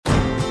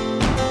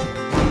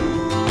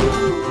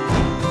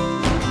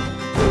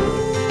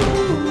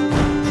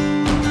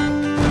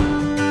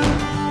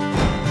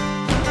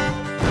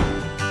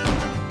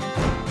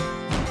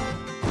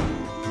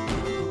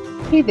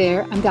Hey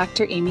there, I'm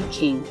Dr. Amy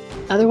King,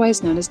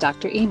 otherwise known as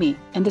Dr. Amy,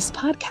 and this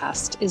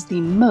podcast is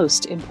the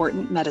most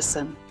important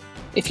medicine.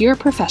 If you're a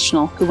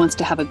professional who wants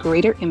to have a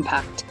greater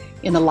impact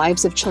in the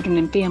lives of children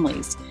and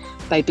families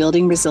by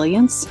building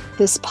resilience,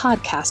 this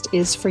podcast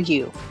is for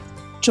you.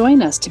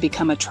 Join us to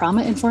become a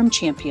trauma-informed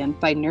champion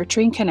by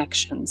nurturing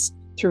connections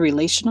through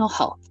relational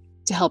health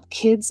to help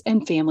kids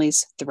and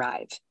families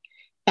thrive.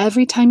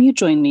 Every time you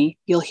join me,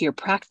 you'll hear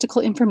practical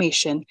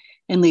information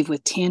and leave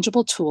with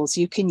tangible tools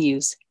you can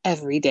use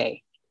every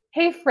day.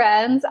 Hey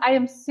friends, I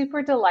am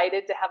super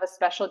delighted to have a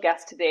special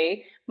guest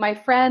today. My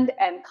friend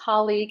and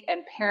colleague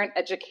and parent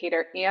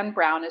educator, Ann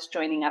Brown, is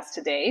joining us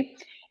today.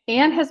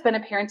 Ann has been a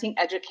parenting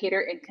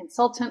educator and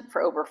consultant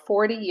for over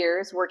 40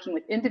 years, working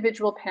with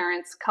individual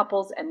parents,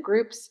 couples, and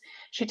groups.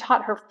 She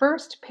taught her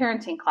first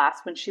parenting class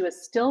when she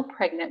was still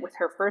pregnant with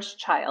her first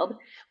child,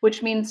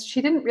 which means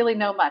she didn't really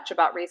know much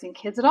about raising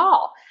kids at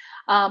all.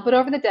 But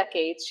over the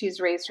decades,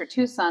 she's raised her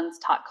two sons,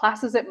 taught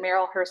classes at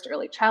Merrillhurst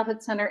Early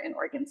Childhood Center in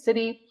Oregon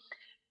City,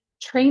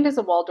 trained as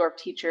a Waldorf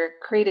teacher,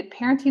 created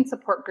parenting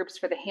support groups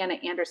for the Hannah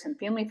Anderson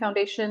Family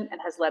Foundation, and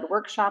has led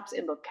workshops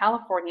in both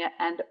California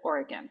and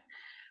Oregon.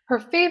 Her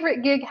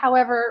favorite gig,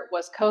 however,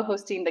 was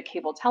co-hosting the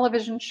cable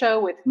television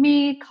show with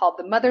me called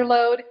The Mother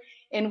Load,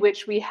 in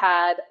which we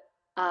had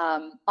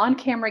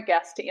on-camera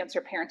guests to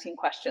answer parenting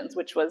questions,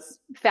 which was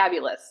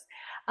fabulous.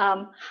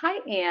 Hi,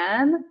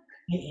 Ann.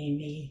 Hi,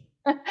 Amy.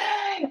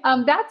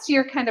 That's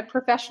your kind of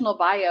professional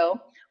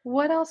bio.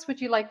 What else would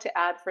you like to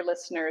add for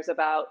listeners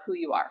about who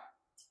you are?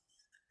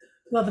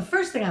 Well, the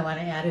first thing I want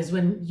to add is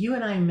when you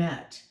and I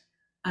met,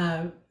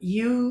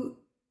 you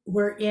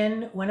were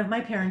in one of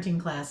my parenting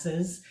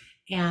classes,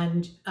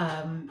 and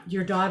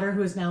your daughter,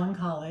 who is now in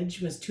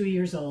college, was 2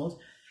 years old.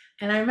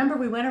 And I remember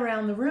we went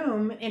around the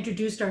room,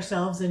 introduced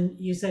ourselves, and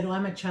you said, "Oh,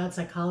 I'm a child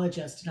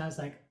psychologist." And I was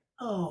like,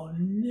 "Oh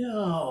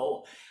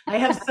no, I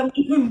have someone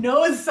who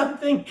knows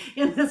something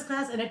in this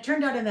class." And it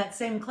turned out in that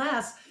same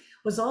class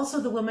was also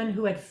the woman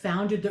who had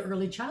founded the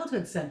Early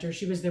Childhood Center.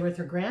 She was there with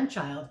her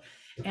grandchild.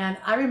 And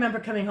I remember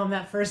coming home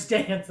that first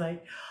day, it's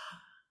like,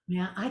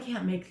 man, I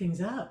can't make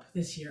things up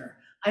this year.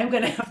 I'm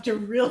going to have to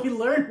really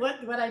learn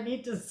what I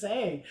need to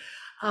say.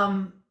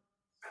 I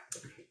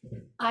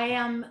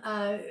am,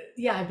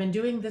 I've been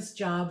doing this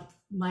job.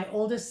 My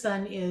oldest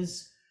son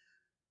is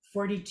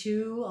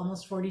 42,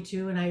 almost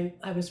 42, and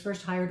I was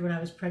first hired when I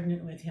was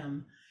pregnant with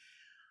him.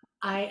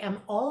 I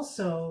am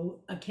also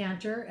a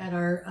cantor at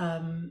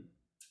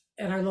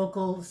our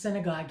local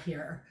synagogue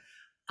here.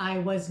 I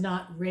was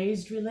not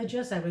raised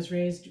religious. I was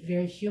raised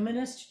very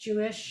humanist,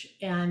 Jewish,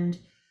 and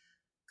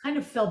kind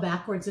of fell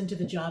backwards into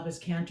the job as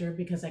cantor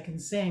because I can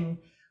sing.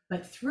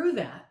 But through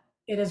that,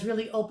 it has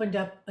really opened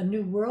up a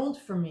new world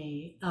for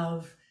me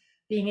of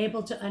being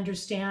able to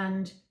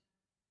understand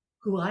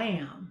who I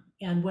am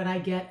and what I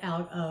get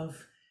out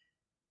of,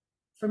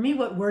 for me,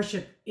 what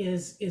worship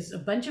is a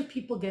bunch of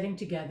people getting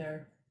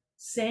together,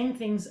 saying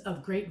things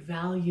of great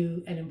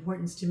value and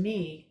importance to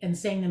me and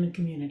saying them in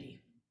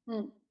community.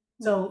 Mm.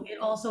 So it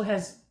also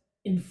has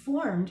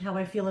informed how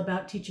I feel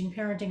about teaching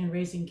parenting and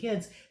raising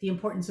kids, the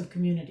importance of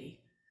community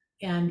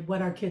and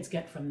what our kids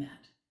get from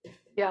that.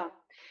 Yeah.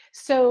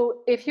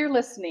 So if you're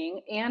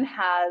listening, Ann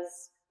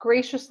has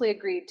graciously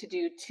agreed to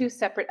do 2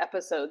 separate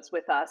episodes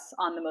with us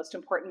on the most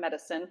important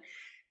medicine.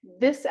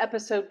 This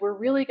episode, we're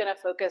really going to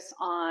focus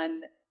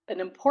on an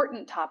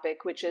important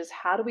topic, which is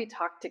how do we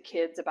talk to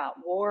kids about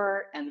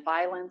war and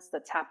violence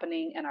that's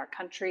happening in our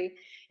country?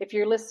 If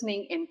you're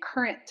listening in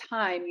current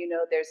time, you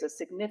know there's a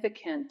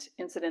significant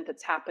incident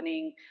that's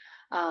happening,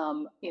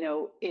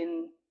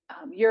 in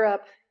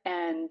Europe,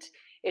 and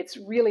it's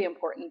really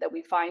important that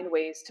we find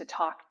ways to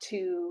talk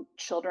to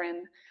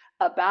children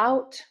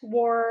about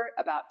war,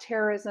 about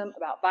terrorism,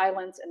 about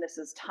violence, and this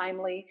is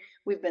timely.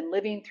 We've been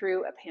living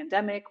through a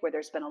pandemic where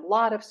there's been a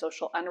lot of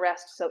social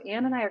unrest. So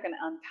Ann and I are going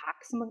to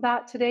unpack some of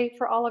that today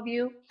for all of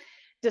you.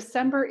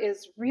 December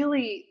is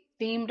really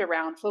themed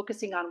around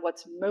focusing on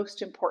what's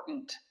most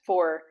important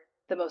for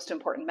the most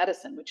important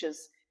medicine, which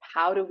is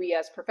how do we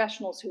as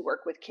professionals who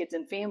work with kids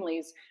and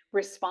families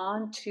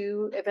respond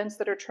to events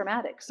that are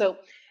traumatic. So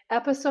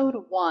episode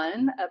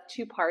 1 of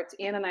 2 parts,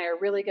 Ann and I are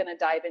really going to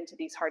dive into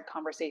these hard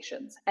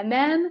conversations. And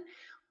then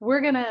we're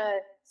going to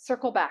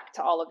circle back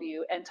to all of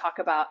you and talk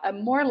about a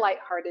more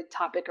lighthearted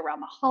topic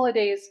around the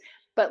holidays.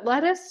 But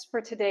let us,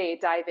 for today,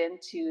 dive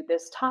into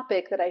this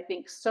topic that I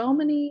think so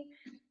many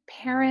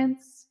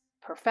parents,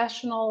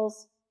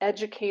 professionals,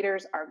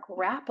 educators are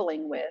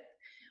grappling with,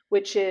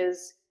 which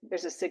is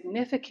there's a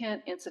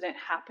significant incident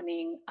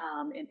happening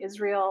in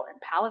Israel and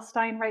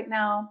Palestine right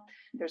now.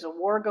 There's a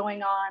war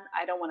going on.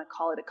 I don't want to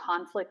call it a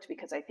conflict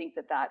because I think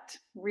that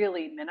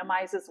really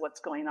minimizes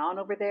what's going on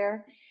over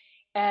there.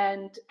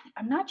 And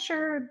I'm not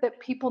sure that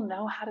people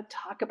know how to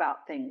talk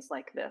about things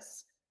like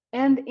this.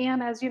 And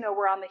as you know,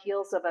 we're on the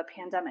heels of a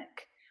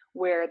pandemic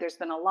where there's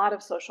been a lot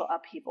of social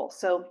upheaval.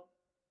 So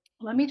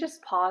let me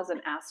just pause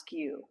and ask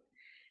you,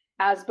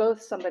 as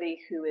both somebody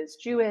who is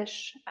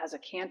Jewish, as a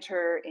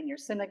cantor in your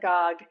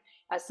synagogue,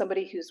 as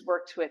somebody who's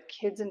worked with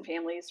kids and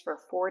families for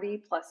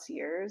 40 plus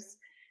years,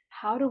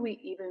 how do we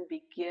even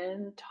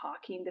begin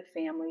talking to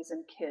families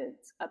and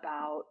kids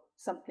about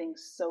something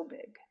so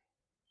big?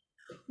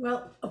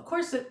 Well, of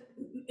course,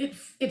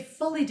 it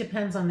fully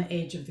depends on the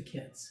age of the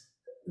kids.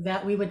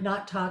 That we would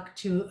not talk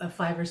to a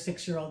 5 or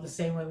 6 year old the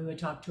same way we would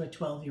talk to a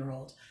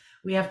 12-year-old.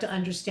 We have to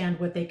understand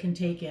what they can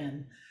take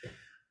in.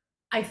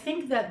 I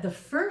think that the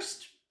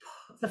first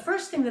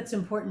thing that's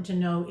important to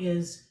know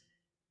is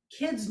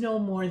kids know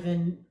more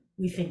than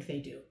we think they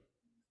do.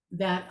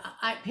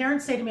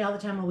 Parents say to me all the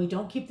time, well, we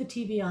don't keep the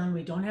TV on,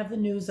 we don't have the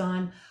news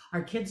on,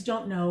 our kids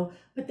don't know,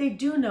 but they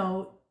do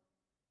know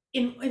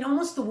in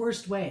almost the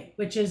worst way,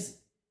 which is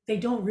they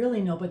don't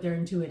really know, but they're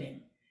intuiting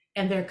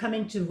and they're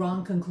coming to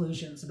wrong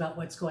conclusions about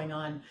what's going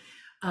on.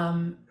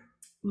 Um,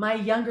 my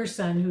younger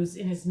son, who's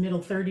in his middle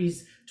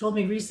 30s, told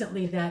me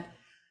recently that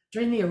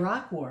during the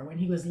Iraq War, when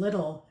he was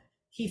little,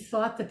 he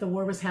thought that the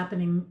war was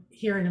happening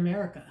here in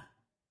America.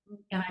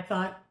 And I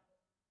thought,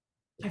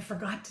 I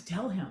forgot to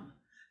tell him,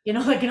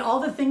 like in all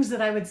the things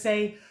that I would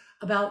say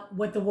about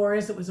what the war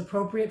is that was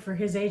appropriate for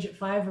his age at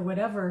 5 or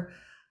whatever.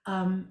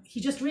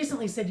 He just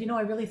recently said,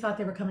 I really thought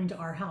they were coming to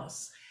our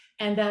house.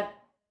 And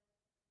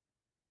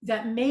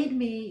that made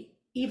me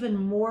even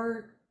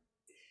more,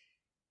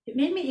 it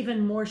made me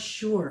even more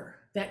sure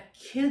that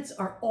kids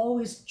are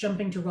always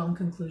jumping to wrong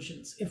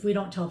conclusions if we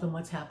don't tell them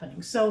what's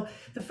happening. So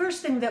the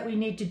first thing that we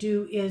need to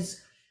do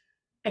is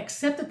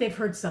accept that they've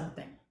heard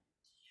something.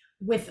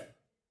 With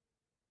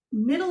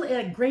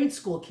grade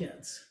school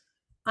kids,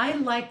 I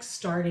like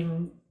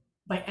starting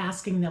by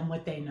asking them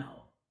what they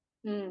know.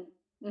 Mm,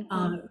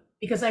 hmm.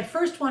 Because I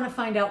first want to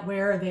find out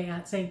where are they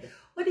at, say,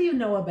 what do you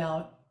know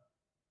about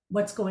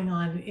what's going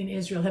on in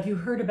Israel? Have you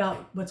heard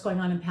about what's going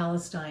on in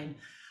Palestine?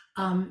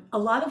 A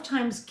lot of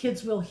times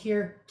kids will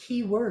hear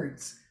key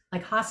words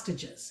like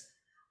hostages.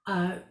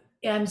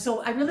 And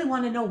so I really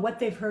want to know what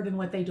they've heard and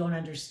what they don't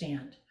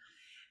understand.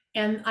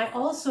 And I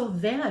also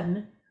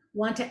then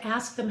want to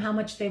ask them how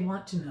much they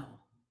want to know.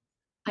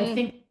 I Mm.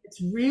 think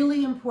it's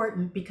really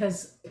important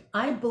because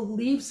I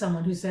believe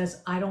someone who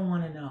says, I don't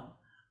want to know.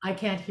 I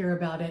can't hear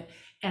about it.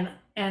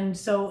 And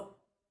so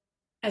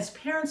as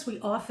parents, we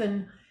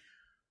often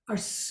are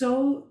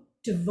so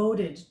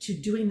devoted to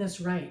doing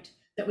this right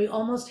that we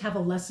almost have a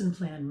lesson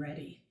plan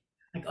ready.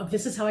 Like, oh,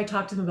 this is how I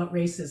talk to them about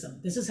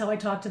racism. This is how I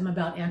talk to them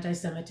about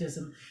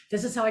anti-Semitism.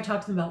 This is how I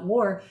talk to them about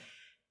war.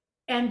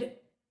 And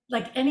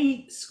like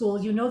any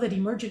school, you know that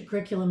emergent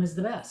curriculum is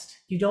the best.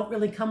 You don't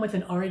really come with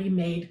an already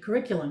made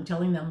curriculum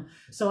telling them.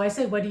 So I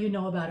say, what do you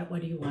know about it?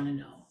 What do you want to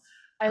know?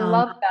 I Um,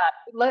 love that.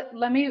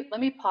 Let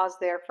me pause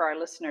there for our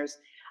listeners.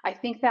 I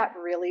think that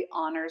really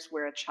honors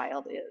where a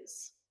child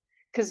is.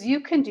 Because you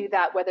can do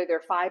that whether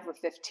they're 5 or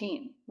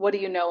 15. What do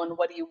you know and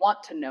what do you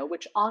want to know,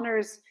 which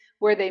honors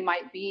where they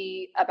might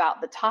be about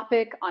the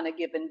topic on a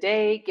given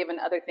day, given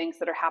other things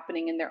that are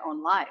happening in their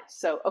own lives.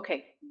 So,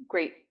 okay,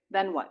 great.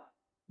 Then what?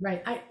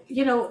 right.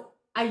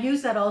 I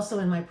use that also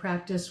in my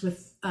practice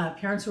with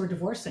parents who are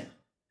divorcing,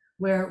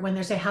 where when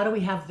they say, how do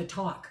we have the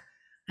talk?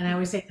 And I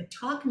always say the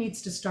talk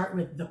needs to start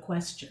with the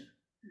question.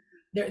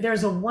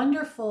 There's a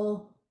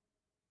wonderful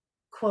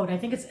quote, I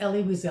think it's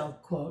Elie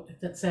Wiesel quote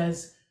that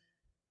says,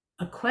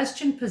 a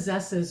question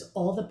possesses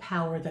all the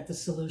power that the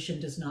solution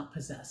does not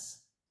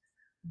possess.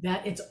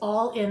 That it's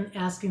all in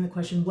asking the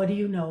question, what do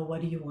you know?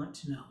 What do you want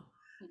to know?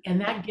 And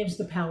that gives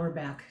the power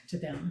back to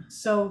them.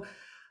 So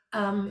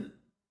um,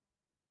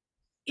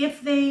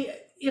 if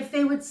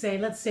they would say,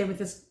 let's say with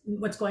this,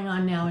 what's going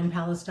on now in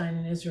Palestine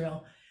and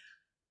Israel,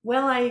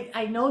 well,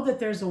 I know that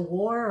there's a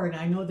war and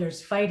I know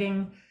there's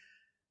fighting.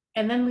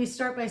 And then we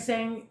start by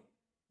saying,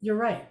 you're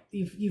right.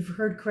 You've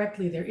heard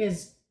correctly. There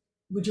is.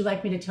 Would you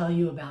like me to tell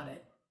you about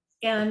it?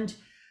 And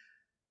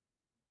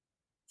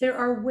there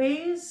are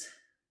ways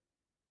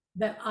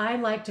that I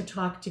like to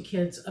talk to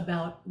kids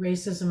about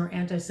racism or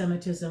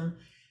anti-Semitism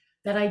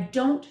that I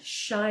don't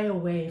shy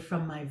away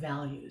from my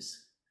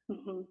values.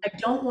 Mm-hmm. I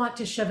don't want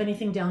to shove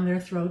anything down their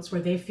throats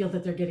where they feel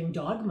that they're getting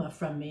dogma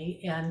from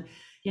me. And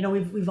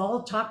we've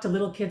all talked to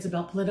little kids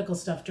about political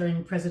stuff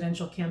during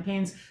presidential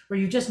campaigns where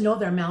you just know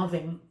they're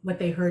mouthing what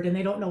they heard and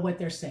they don't know what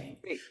they're saying.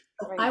 Right,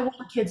 So I right.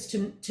 want kids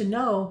to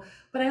know,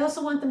 but I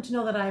also want them to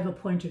know that I have a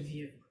point of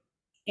view.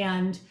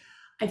 And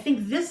I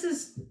think this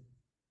is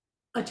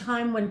a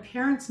time when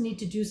parents need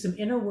to do some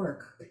inner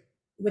work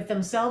with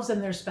themselves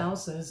and their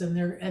spouses and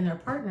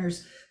their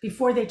partners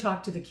before they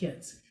talk to the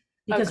kids,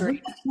 because we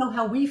Agree. have to know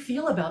how we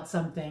feel about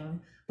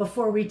something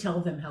before we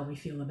tell them how we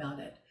feel about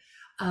it.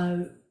 uh,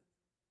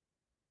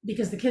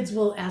 because the kids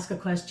will ask a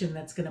question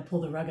that's going to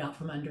pull the rug out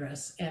from under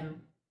us, and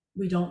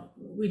we don't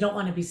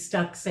want to be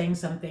stuck saying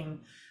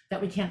something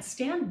that we can't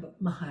stand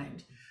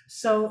behind.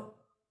 So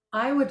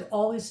I would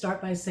always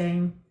start by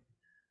saying,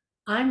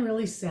 I'm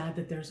really sad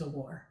that there's a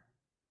war,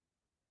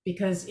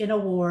 because in a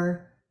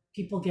war,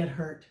 people get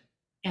hurt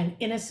and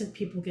innocent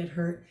people get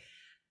hurt.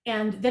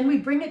 And then we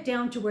bring it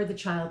down to where the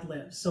child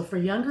lives. So for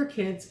younger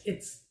kids,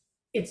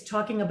 it's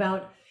talking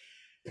about,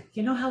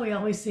 how we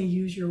always say,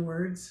 use your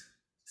words.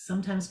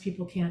 Sometimes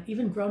people can't,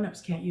 even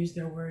grown-ups can't use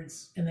their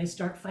words and they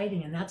start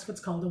fighting, and that's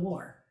what's called a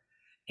war.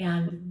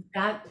 And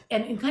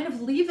kind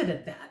of leave it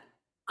at that.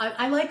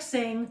 I like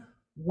saying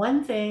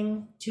one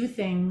thing, two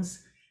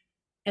things,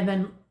 and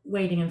then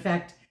waiting. In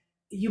fact,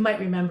 you might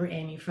remember,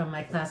 Amy, from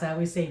my class, I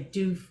always say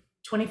do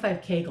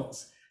 25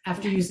 Kegels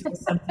after you say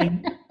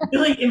something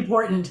really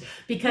important,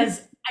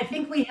 because I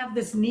think we have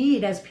this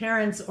need as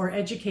parents or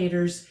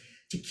educators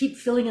to keep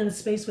filling in the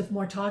space with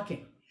more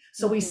talking.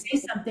 So we Mhm.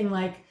 say something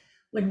like,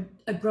 when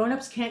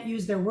grown-ups can't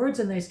use their words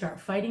and they start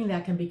fighting,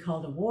 that can be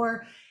called a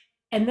war.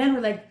 And then we're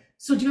like,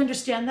 so do you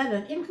understand that?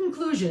 And in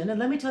conclusion, and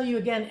let me tell you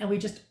again, and we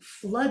just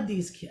flood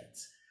these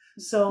kids.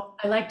 So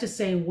I like to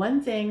say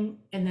one thing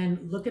and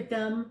then look at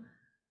them,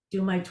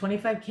 do my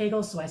 25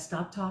 Kegels so I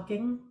stop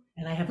talking,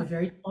 and I have a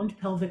very toned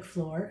pelvic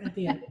floor at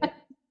the end of it.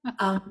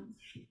 Um,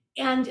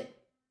 and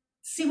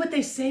see what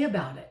they say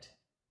about it.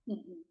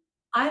 Mhm.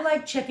 I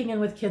like checking in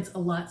with kids a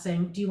lot,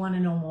 saying, do you want to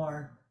know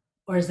more?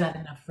 Or is that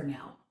enough for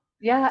now?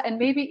 Yeah, and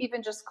maybe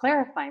even just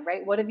clarifying,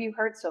 right? What have you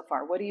heard so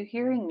far? What are you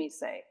hearing me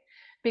say?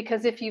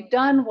 Because if you've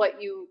done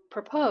what you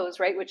propose,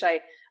 right, which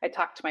I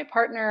talked to my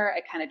partner,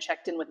 I kind of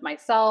checked in with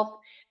myself.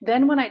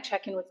 Then when I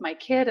check in with my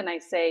kid and I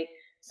say,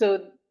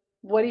 "So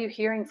what are you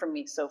hearing from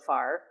me so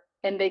far?"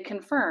 and they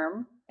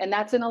confirm, and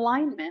that's in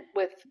alignment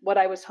with what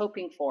I was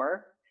hoping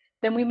for,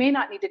 then we may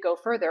not need to go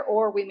further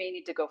or we may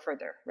need to go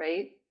further,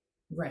 right?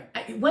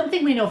 Right. One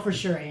thing we know for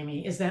sure,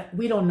 Amy, is that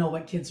we don't know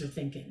what kids are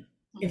thinking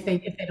Mhm. if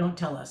they don't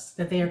tell us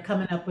that they are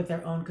coming up with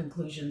their own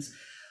conclusions.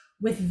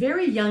 With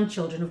very young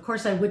children, of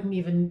course, I wouldn't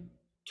even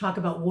talk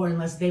about war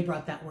unless they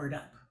brought that word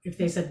up. If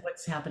they said,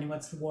 "What's happening?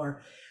 What's the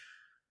war?"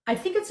 I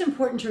think it's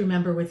important to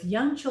remember with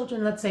young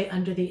children, let's say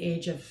under the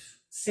age of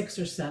 6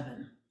 or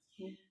 7,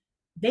 Mhm.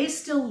 they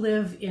still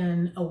live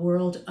in a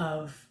world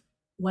of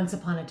once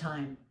upon a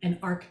time and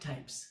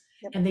archetypes,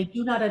 Yep. and they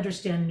do not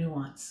understand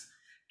nuance.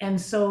 And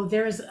so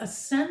there is a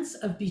sense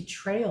of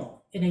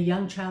betrayal in a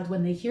young child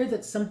when they hear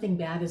that something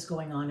bad is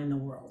going on in the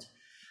world.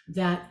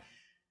 That,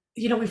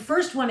 we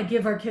first want to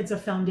give our kids a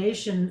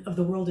foundation of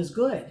the world is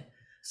good.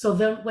 So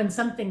then when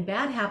something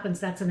bad happens,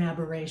 that's an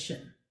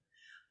aberration,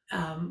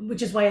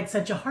 which is why it's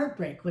such a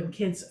heartbreak when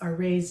kids are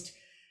raised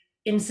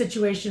in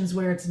situations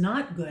where it's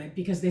not good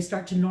because they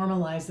start to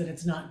normalize that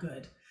it's not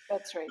good.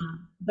 That's right.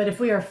 But if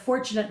we are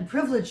fortunate and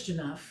privileged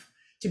enough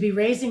to be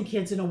raising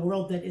kids in a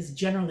world that is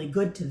generally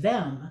good to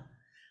them,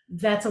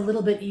 that's a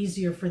little bit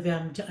easier for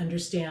them to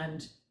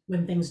understand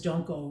when things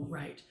don't go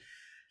right.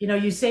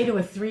 You say to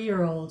a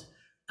 3-year-old,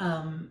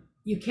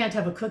 you can't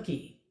have a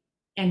cookie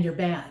and you're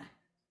bad.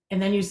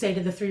 And then you say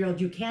to the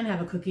 3-year-old, you can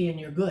have a cookie and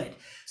you're good.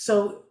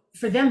 So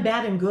for them,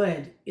 bad and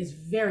good is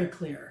very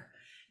clear.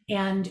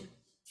 And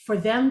for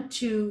them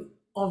to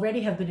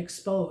already have been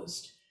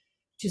exposed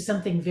to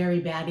something very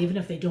bad, even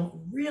if they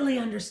don't really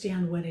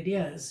understand what it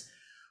is,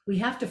 we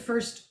have to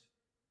first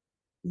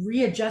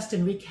readjust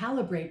and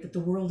recalibrate that the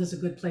world is a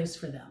good place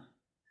for them.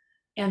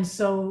 And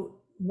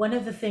so, one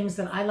of the things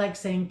that I like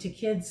saying to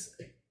kids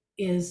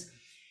is,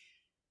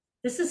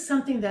 this is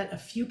something that a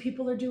few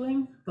people are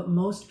doing, but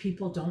most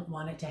people don't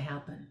want it to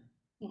happen.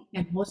 Mhm.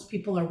 And most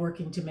people are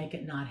working to make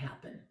it not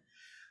happen.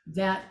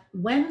 That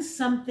when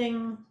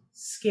something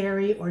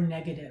scary or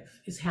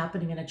negative is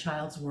happening in a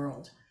child's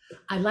world,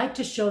 I like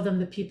to show them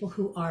the people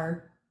who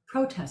are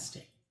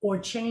protesting or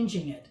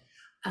changing it,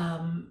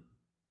 um,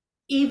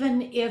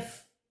 even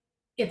if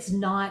it's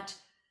not,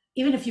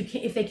 even if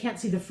if they can't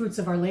see the fruits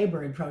of our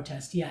labor in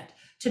protest yet,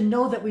 to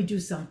know that we do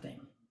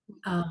something.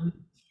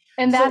 Um,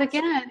 And so that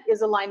again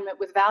is alignment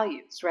with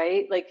values,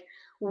 right? Like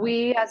right.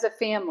 we as a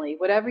family,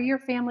 whatever your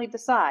family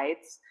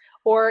decides,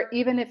 or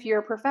even if you're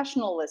a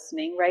professional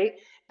listening, right?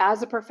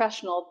 As a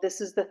professional,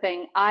 this is the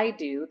thing I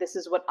do. This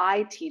is what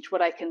I teach,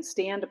 what I can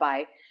stand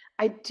by.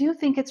 I do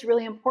think it's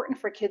really important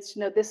for kids to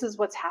know this is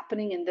what's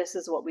happening and this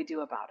is what we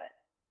do about it.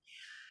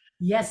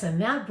 Yes, and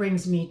that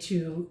brings me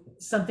to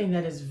something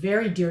that is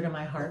very dear to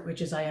my heart,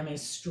 which is I am a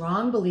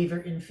strong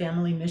believer in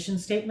family mission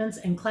statements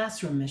and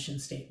classroom mission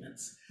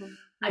statements.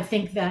 I Mhm.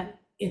 think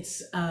that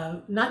it's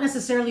not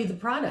necessarily the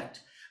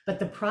product, but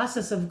the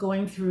process of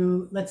going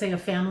through, let's say, a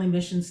family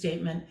mission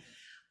statement,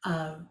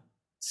 uh,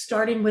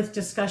 starting with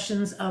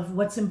discussions of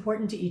what's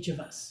important to each of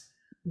us.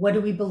 What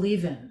do we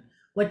believe in?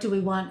 What do we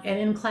want? And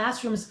in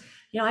classrooms,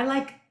 I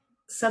like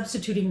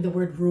substituting the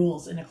word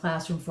rules in a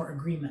classroom for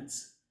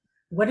agreements.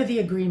 What are the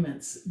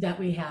agreements that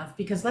we have?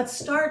 Because let's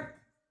start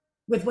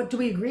with, what do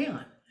we agree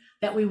on?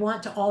 That we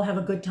want to all have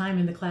a good time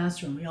in the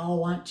classroom. We all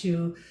want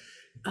to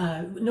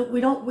no,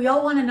 we don't, we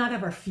all want to not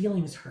have our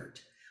feelings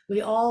hurt.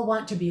 We all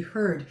want to be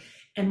heard.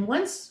 And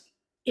once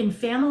in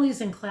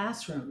families and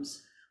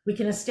classrooms, we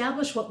can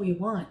establish what we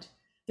want,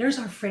 there's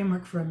our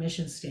framework for a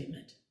mission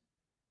statement.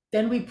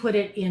 Then we put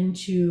it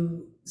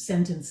into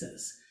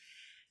sentences.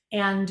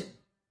 And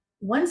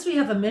once we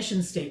have a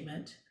mission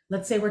statement,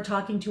 let's say we're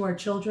talking to our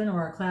children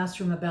or our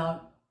classroom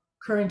about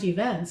current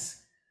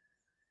events,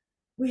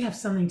 we have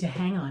something to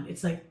hang on.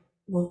 It's like,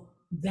 well,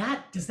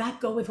 that does that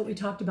go with what we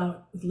talked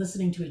about with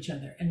listening to each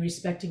other and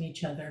respecting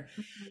each other?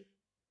 Mhm.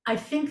 I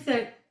think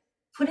that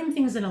putting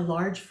things in a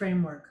large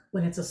framework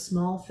when it's a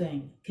small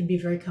thing can be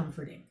very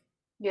comforting.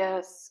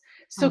 Yes.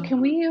 So Um,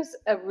 can we use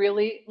a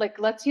really, like,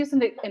 let's use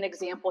an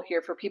example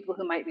here for people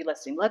who might be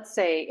listening. Let's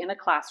say in a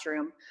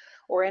classroom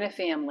or in a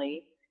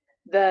family,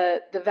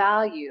 the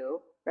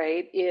value,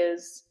 right,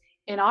 is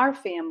in our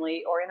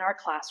family or in our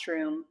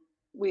classroom,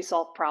 we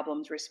solve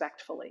problems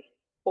respectfully.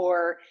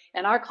 Or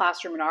in our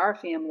classroom, in our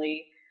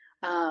family,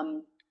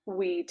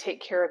 we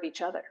take care of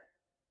each other.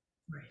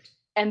 right.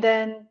 And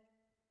then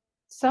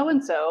so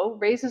and so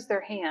raises their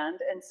hand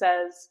and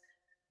says,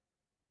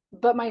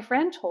 but my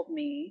friend told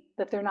me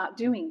that they're not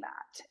doing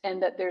that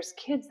and that there's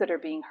kids that are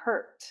being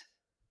hurt.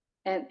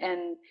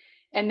 And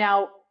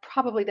now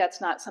probably that's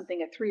not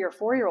something a 3 or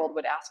 4 year old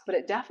would ask, but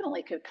it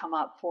definitely could come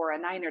up for a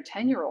 9 or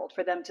 10 year old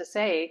for them to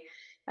say,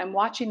 I'm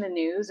watching the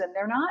news and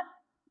they're not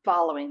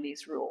following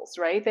these rules,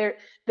 right?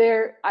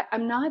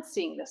 I'm not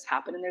seeing this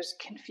happen and there's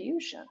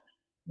confusion.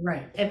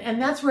 Right.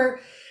 And that's where,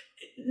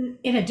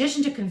 in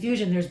addition to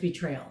confusion, there's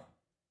betrayal,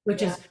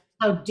 which Yeah. is,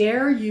 how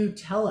dare you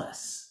tell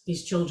us,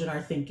 these children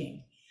are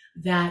thinking,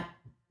 that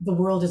the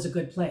world is a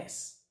good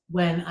place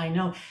when I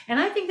know. And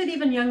I think that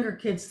even younger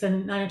kids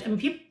than, I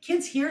mean,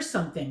 kids hear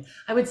something.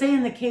 I would say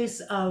in the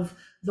case of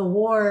the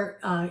war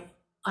on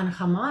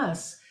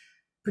Hamas,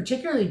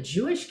 particularly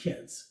Jewish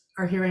kids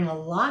are hearing a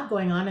lot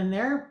going on, and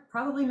they're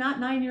probably not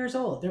 9 years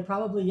old. They're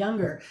probably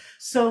younger.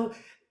 So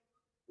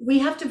we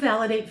have to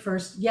validate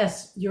first,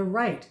 yes, you're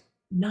right.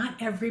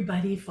 Not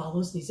everybody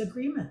follows these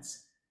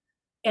agreements.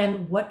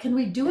 And what can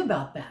we do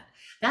about that?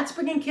 That's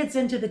bringing kids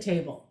into the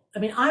table. I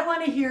mean, I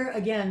want to hear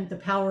again the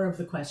power of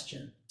the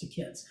question to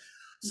kids.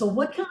 So, Mhm.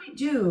 what can we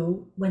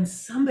do when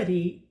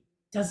somebody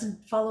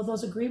doesn't follow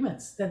those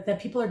agreements, that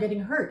people are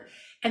getting hurt?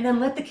 And then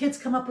let the kids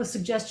come up with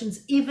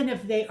suggestions, even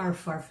if they are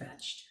far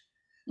fetched,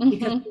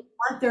 because Mhm. we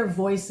want their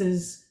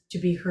voices to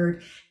be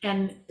heard.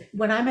 And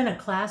when I'm in a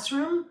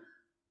classroom,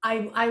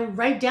 I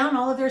write down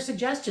all of their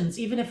suggestions,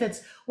 even if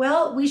it's,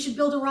 well, we should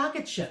build a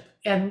rocket ship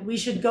and we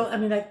should go. I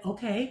mean, like,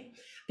 okay,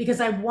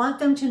 because I want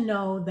them to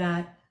know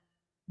that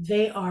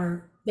they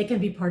can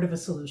be part of a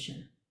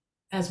solution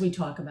as we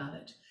talk about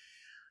it.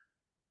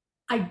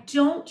 I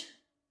don't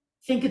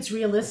think it's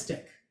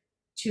realistic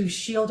to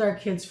shield our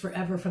kids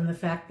forever from the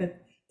fact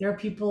that there are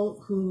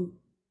people who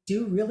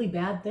do really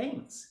bad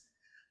things.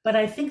 But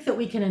I think that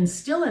we can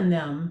instill in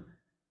them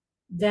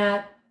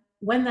that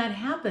when that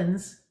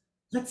happens,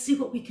 let's see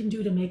what we can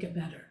do to make it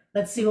better.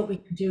 Let's see what we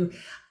can do.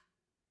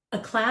 A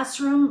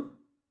classroom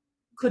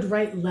could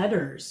write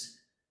letters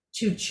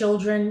to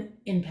children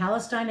in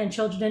Palestine and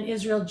children in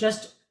Israel,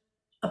 just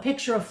a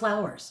picture of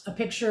flowers, a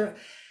picture.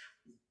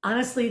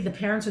 Honestly, the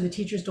parents or the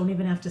teachers don't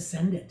even have to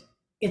send it.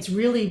 It's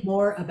really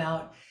more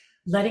about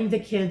letting the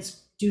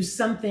kids do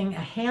something, a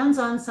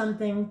hands-on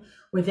something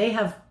where they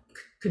have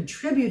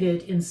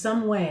contributed in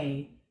some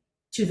way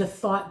to the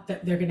thought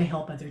that they're going to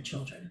help other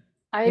children.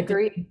 I That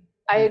agree. they're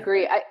I better.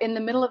 agree. In the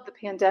middle of the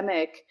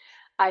pandemic,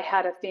 I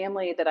had a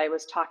family that I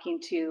was talking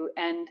to,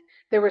 and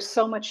there was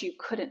so much you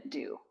couldn't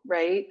do,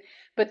 right?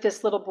 But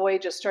this little boy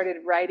just started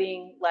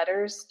writing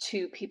letters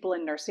to people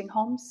in nursing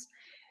homes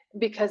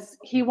because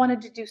he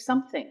wanted to do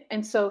something.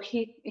 And so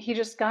he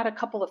just got a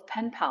couple of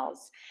pen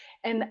pals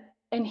and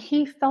and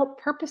he felt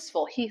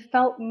purposeful. He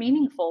felt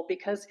meaningful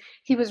because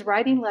he was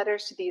writing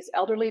letters to these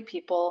elderly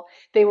people.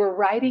 They were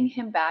writing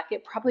him back.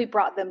 It probably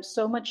brought them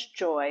so much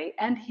joy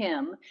and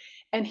him,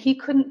 and he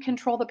couldn't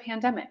control the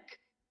pandemic,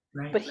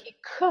 but Right. he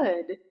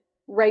could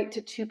write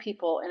to two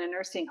people in a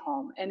nursing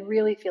home and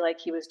really feel like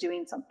he was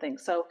doing something.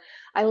 So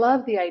I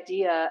love the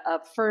idea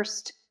of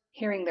first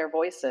hearing their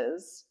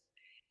voices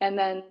and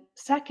then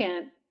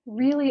second,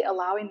 really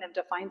allowing them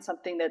to find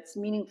something that's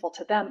meaningful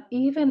to them,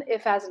 even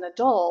if as an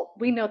adult,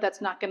 we know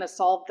that's not going to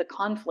solve the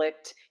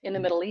conflict in the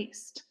Middle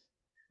East.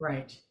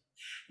 Right.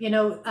 You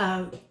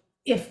know,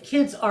 if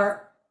kids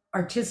are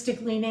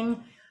artistic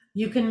leaning,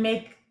 you can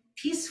make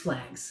peace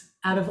flags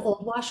out of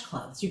old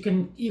washcloths. You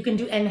can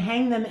do and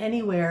hang them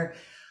anywhere.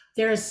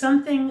 There is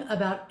something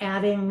about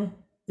adding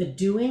the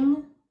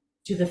doing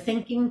to the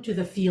thinking to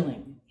the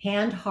feeling,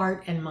 hand,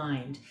 heart, and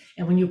mind.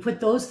 And when you put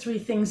those three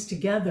things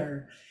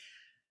together,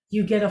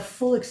 you get a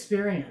full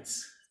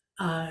experience.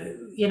 Uh,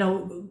 you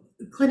know,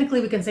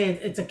 clinically we can say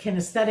it's a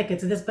kinesthetic,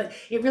 it's a this, but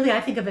it really, I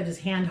think of it as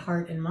hand,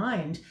 heart, and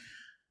mind,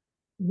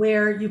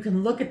 where you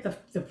can look at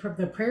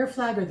the prayer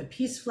flag or the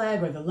peace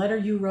flag or the letter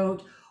you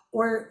wrote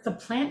or the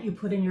plant you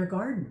put in your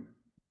garden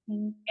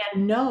Mm.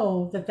 and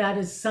know that that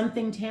is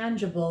something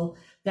tangible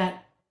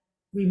that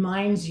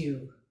reminds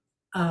you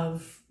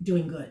of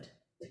doing good.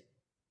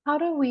 How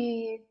do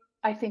we,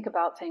 I think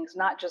about things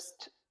not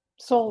just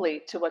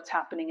solely to what's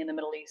happening in the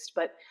Middle East,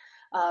 but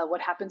what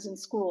happens in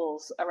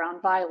schools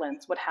around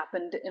violence, what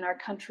happened in our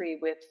country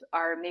with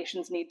our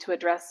nation's need to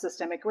address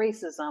systemic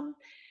racism.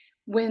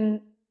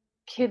 When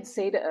kids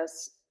say to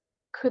us,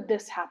 could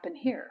this happen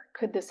here?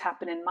 Could this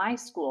happen in my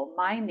school,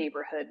 my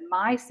neighborhood,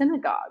 my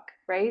synagogue,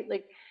 right?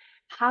 Like,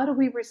 how do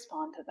we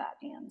respond to that,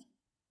 Anne?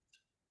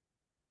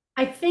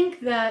 I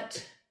think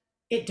that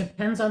it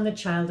depends on the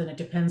child and it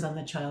depends on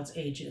the child's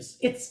ages.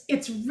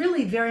 It's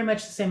really very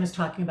much the same as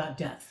talking about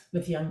death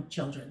with young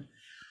children.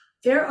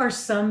 There are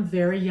some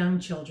very young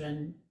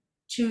children,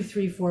 two,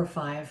 three, four,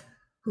 five,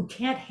 who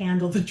can't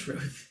handle the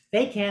truth.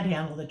 They can't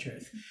handle the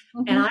truth.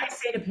 And Hmm. I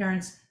say to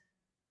parents,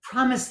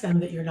 promise them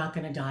that you're not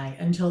going to die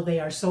until they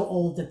are so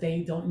old that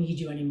they don't need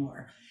you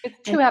anymore. It's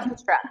And too if you happen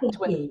abstract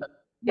when, to,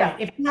 yeah.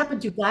 right, if you happen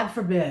to, God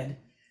forbid,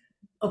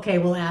 okay,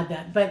 we'll add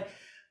that. But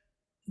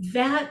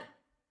that,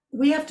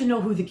 we have to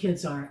know who the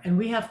kids are and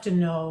we have to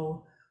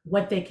know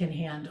what they can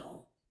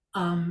handle.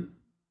 Um,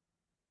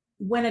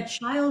 when a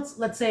child's,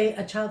 let's say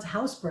a child's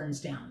house burns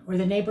down or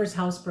the neighbor's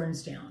house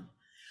burns down,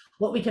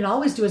 what we can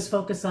always do is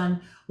focus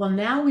on, well,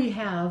 now we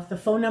have the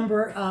phone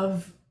number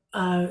of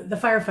the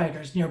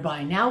firefighters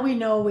nearby. Now we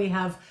know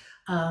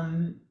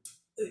um,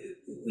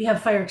 we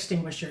have fire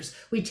extinguishers.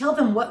 We tell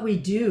them what we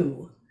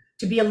do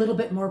to be a little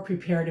bit more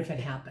prepared if it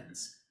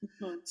happens.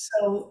 Mhm.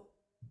 So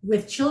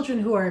with children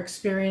who are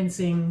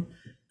experiencing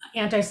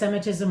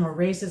anti-Semitism or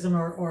racism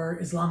or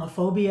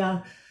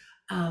Islamophobia,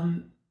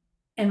 um,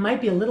 and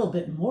might be a little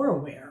bit more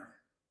aware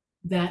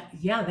that,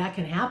 yeah, that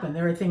can happen.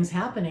 There are things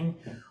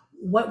happening.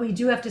 What we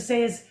do have to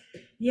say is,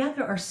 yeah,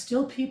 there are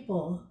still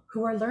people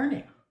who are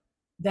learning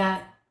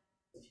that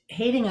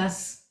hating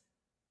us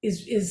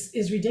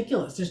is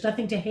ridiculous. There's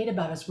nothing to hate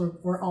about us.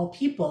 We're all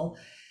people.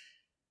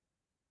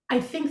 I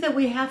think that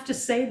we have to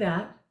say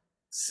that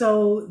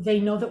so they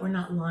know that we're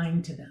not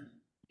lying to them.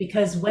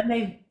 Because when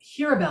they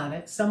hear about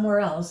it somewhere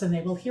else, and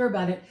they will hear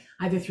about it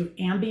either through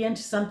ambient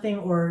something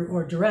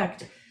or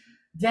direct,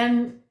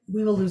 then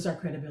we will lose our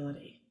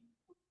credibility.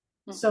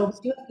 So Mhm.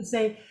 we do have to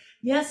say,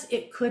 yes,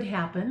 it could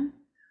happen.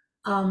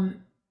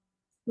 Um,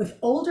 with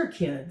older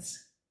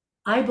kids,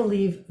 I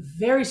believe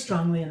very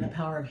strongly in the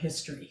power of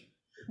history.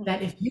 That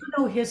Mhm. if you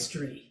know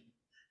history,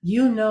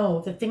 you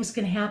know that things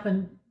can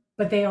happen,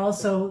 but they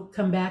also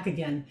come back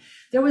again.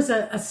 There was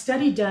a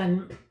study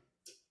done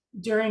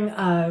during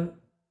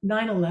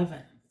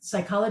 9/11.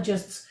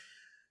 Psychologists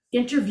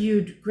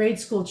interviewed grade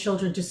school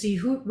children to see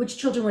which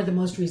children were the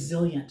most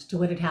resilient to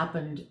what had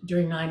happened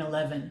during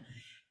 9/11.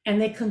 And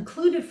they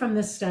concluded from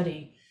this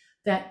study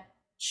that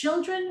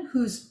children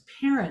whose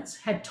parents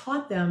had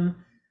taught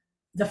them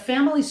the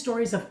family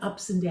stories of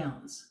ups and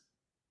downs,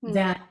 Mhm.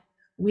 that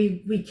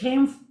we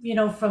came,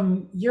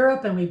 from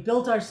Europe and we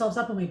built ourselves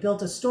up and we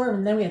built a store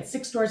and then we had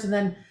six stores and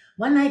then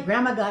one night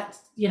grandma got,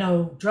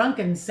 drunk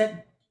and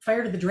set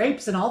fire to the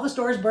drapes and all the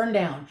stores burned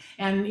down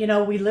and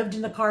we lived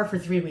in the car for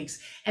 3 weeks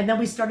and then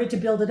we started to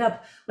build it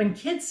up. When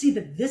kids see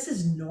that this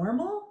is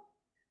normal,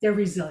 they're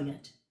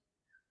resilient.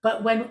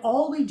 But when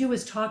all we do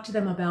is talk to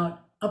them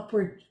about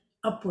upward,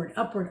 upward,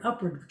 upward,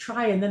 upward,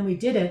 try, and then we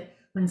did it,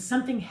 when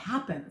something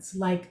happens,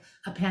 like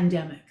a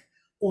pandemic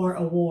or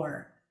a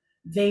war,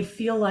 they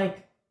feel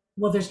like,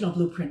 well, there's no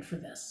blueprint for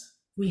this.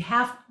 We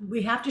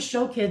have to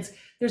show kids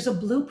there's a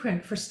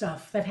blueprint for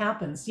stuff that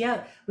happens.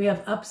 Yeah, we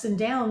have ups and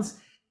downs.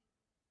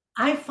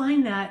 I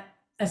find that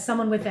as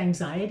someone with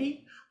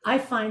anxiety, I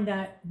find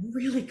that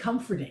really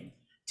comforting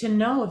to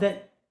know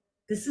that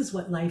this is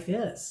what life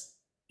is.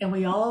 And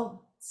we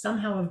all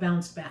somehow have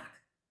bounced back.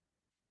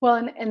 Well,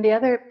 and the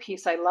other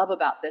piece I love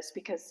about this,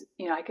 because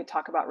I could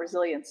talk about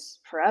resilience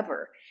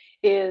forever,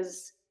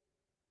 is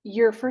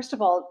you're first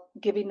of all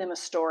giving them a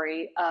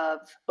story of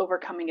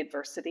overcoming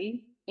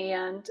adversity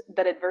and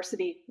that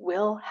adversity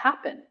will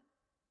happen,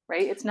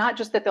 right? It's not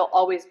just that there'll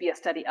always be a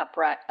steady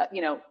upright,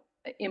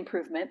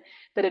 improvement,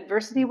 that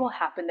adversity will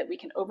happen, that we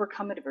can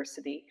overcome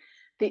adversity.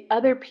 The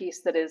other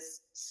piece that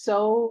is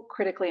so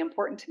critically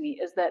important to me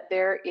is that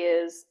there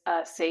is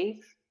a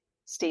safe,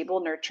 stable,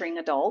 nurturing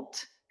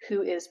adult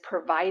who is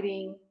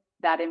providing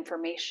that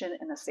information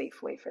in a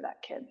safe way for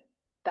that kid.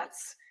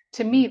 That's,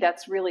 to me,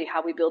 that's really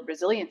how we build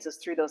resilience, is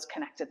through those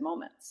connected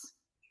moments.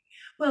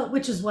 Well,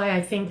 which is why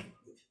I think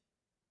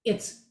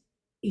it's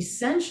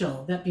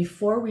essential that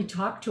before we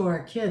talk to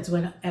our kids,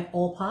 when at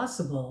all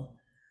possible,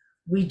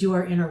 we do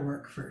our inner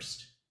work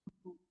first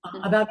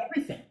Mhm. about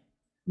everything,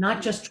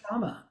 not just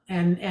trauma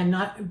and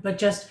not, but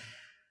just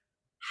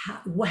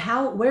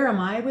where am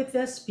I with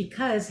this?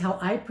 Because how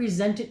I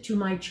present it to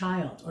my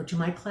child or to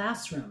my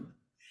classroom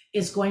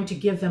is going to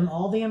give them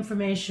all the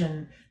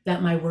information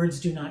that my words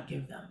do not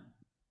give them.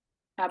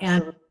 And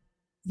Absolutely.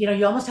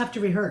 you almost have to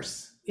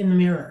rehearse in the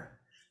mirror.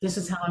 This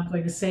is how Mhm. I'm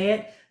going to say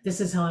it.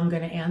 This is how I'm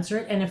going to answer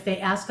it. And if they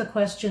ask a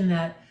question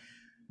that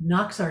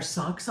knocks our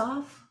socks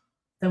off,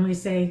 then we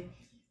say,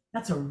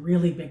 that's a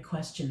really big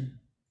question.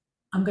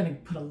 I'm going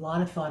to put a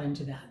lot of thought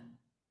into that.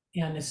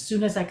 And as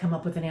soon as I come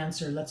up with an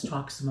answer, let's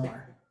talk some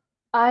more.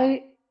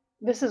 I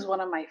This is one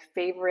of my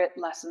favorite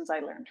lessons I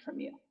learned from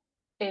you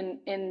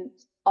in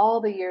all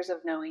the years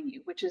of knowing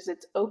you, which is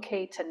it's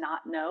okay to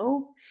not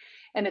know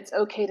and it's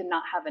okay to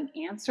not have an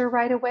answer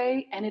right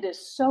away. And it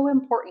is so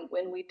important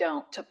when we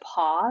don't to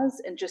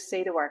pause and just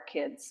say to our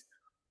kids,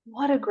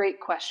 what a great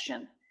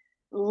question.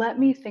 Let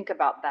me think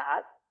about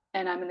that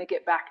and I'm going to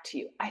get back to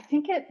you. I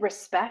think it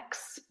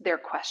respects their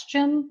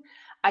question.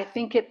 I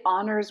think it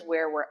honors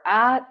where we're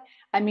at.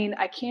 I mean,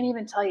 I can't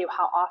even tell you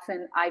how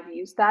often I've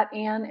used that,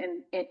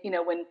 Anne,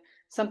 and when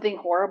something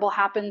horrible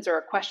happens or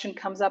a question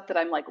comes up that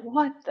I'm like,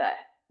 what the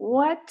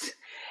what?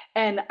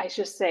 And I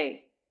just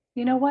say,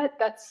 You know what?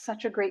 That's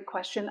such a great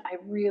question. I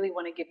really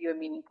want to give you a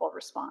meaningful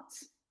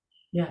response.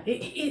 Yeah,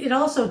 it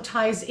also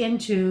ties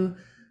into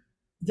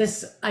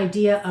this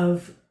idea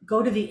of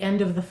go to the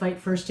end of the fight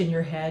first in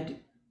your head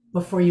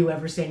before you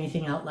ever say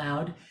anything out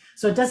loud.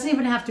 So it doesn't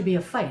even have to be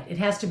a fight. It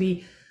has to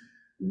be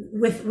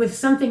with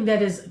something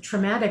that is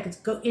traumatic. It's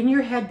go in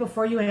your head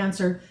before you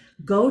answer.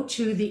 Go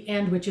to the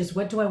end, which is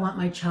what do I want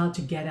my child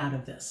to get out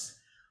of this?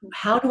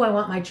 How do I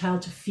want my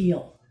child to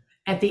feel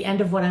at the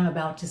end of what I'm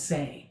about to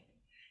say?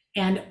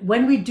 And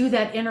when we do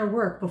that inner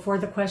work before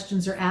the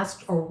questions are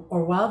asked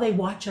or while they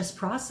watch us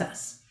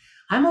process,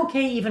 I'm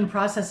okay even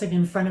processing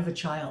in front of a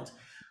child.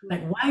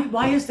 Like,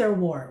 why is there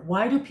war?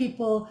 Why do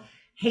people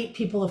hate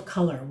people of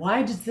color?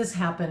 Why does this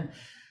happen?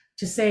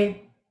 To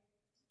say,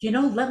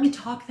 let me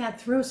talk that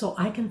through so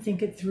I can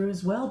think it through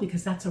as well,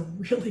 because that's a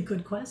really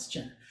good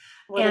question.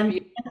 What a And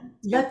beautiful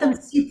let them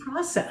example. see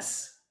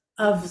process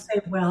of Mhm.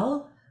 say,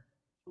 well,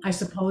 I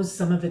suppose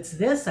some of it's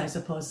this, I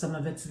suppose some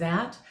of it's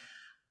that.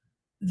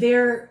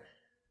 Their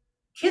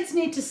kids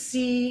need to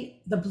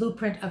see the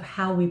blueprint of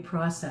how we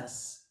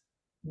process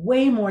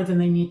way more than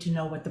they need to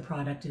know what the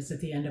product is at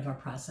the end of our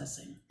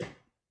processing. And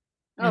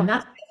Oh,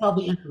 that's all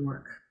the inner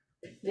work.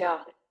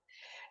 yeah.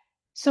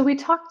 So we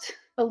talked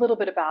a little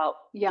bit about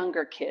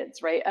younger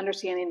kids, right?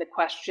 Understanding the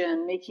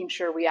question, making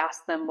sure we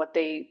ask them what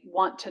they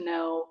want to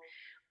know.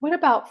 What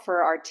about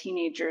for our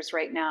teenagers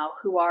right now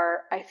who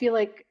are, I feel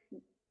like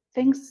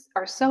things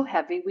are so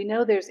heavy. We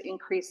know there's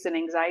increase in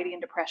anxiety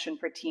and depression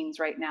for teens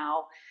right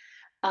now.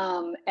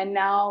 And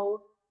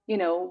now,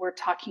 we're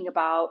talking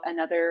about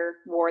another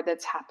war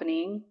that's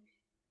happening.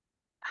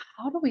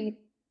 How do we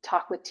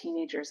talk with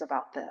teenagers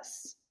about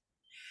this?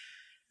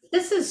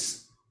 This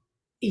is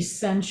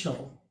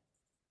essential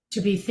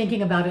to be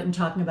thinking about it and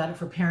talking about it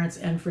for parents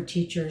and for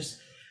teachers.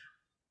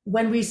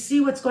 When we see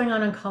what's going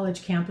on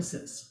college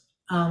campuses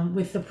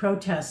with the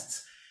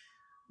protests,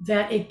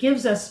 that it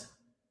gives us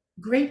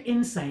great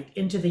insight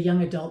into the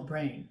young adult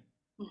brain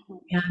Mhm.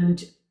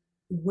 and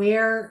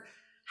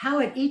how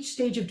at each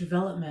stage of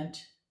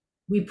development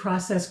we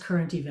process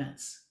current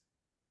events.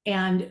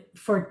 And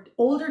for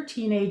older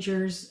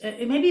teenagers,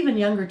 maybe even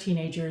younger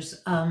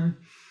teenagers,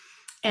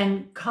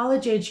 and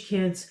college age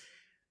kids,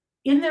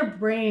 in their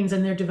brains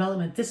and their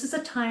development, this is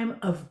a time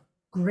of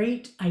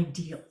great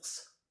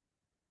ideals.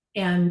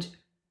 And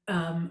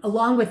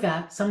along with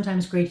that,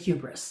 sometimes great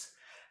hubris.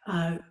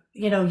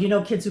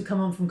 Kids who come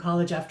home from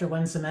college after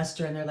one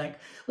semester and they're like,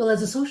 well,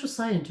 as a social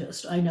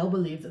scientist, I now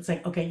believe that's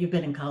like, okay, you've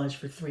been in college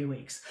for 3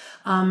 weeks.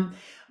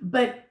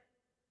 But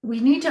we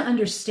need to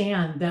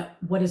understand that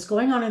what is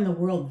going on in the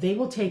world, they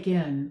will take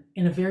in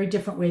a very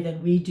different way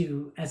than we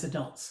do as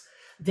adults.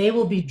 They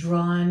will be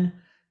drawn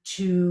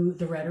to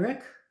the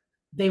rhetoric.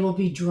 They will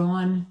be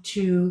drawn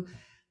to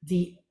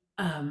the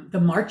the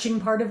marching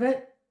part of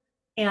it.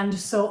 And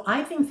so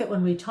I think that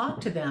when we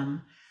talk to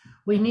them,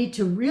 we need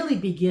to really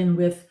begin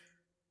with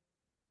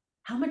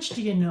how much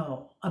do you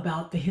know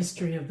about the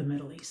history of the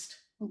Middle East?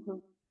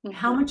 Mhm.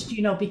 How Mhm. much do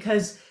you know?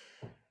 Because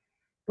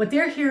what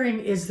they're hearing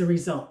is the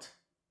result.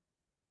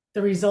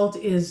 The result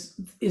is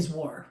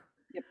war.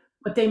 Yep.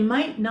 What they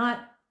might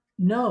not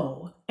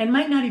know and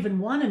might not even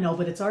want to know,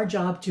 but it's our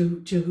job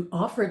to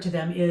offer it to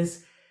them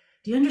is,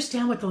 do you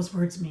understand what those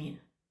words mean?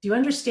 Do you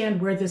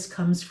understand where this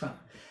comes from?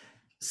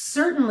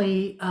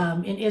 Certainly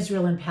in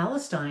Israel and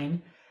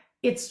Palestine,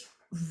 it's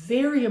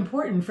very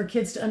important for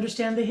kids to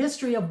understand the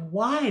history of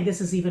why this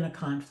is even a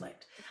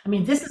conflict. I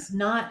mean, this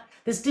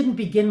didn't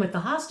begin with the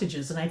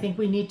hostages. And I think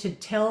we need to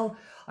tell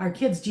our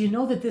kids, do you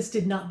know that this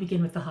did not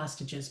begin with the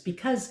hostages?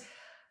 Because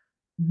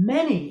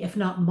many, if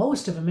not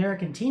most, of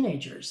American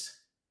teenagers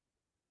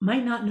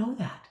might not know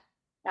that.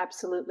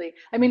 Absolutely.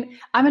 I mean,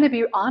 I'm going to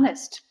be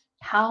honest.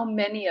 How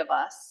many of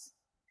us,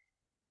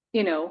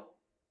 you know,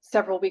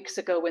 several weeks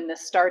ago when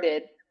this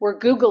started, were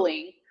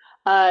Googling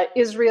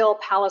Israel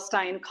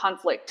Palestine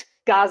conflict,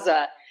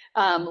 Gaza,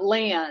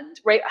 land,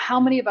 right? How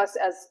many of us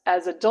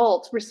as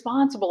adults,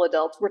 responsible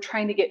adults, were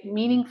trying to get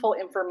meaningful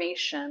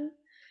information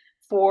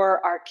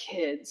for our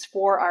kids,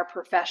 for our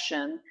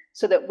profession,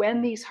 so that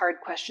when these hard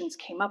questions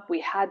came up, we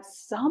had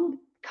some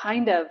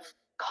kind of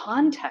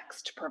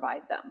context to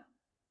provide them.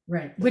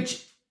 Right.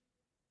 Which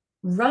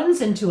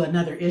runs into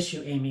another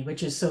issue, Amy,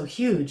 which is so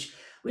huge,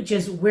 which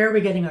is where are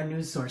we getting our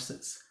news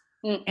sources?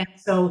 Mm, And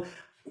so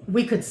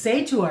we could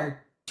say to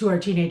our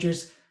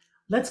teenagers,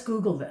 let's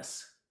Google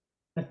this.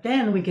 But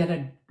then we get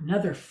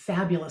another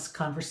fabulous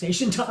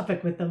conversation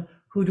topic with them.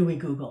 Who do we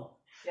Google?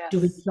 Do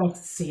we yes.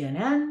 trust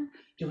CNN?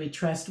 Do we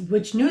trust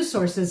which news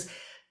sources?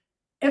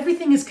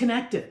 Everything is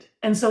connected.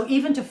 And so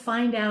even to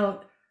find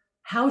out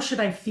how should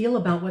I feel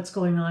about what's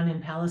going on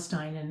in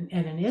Palestine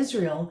and in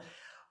Israel,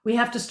 we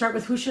have to start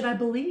with who should I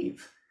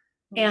believe?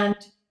 Mm, And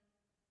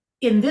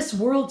in this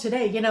world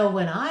today,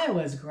 when I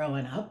was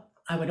growing up,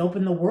 I would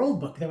open the world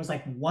book. There was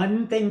like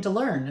one thing to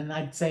learn, and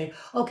I'd say,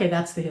 okay,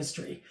 that's the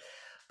history.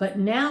 But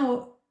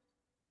now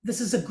this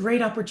is a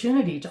great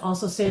opportunity to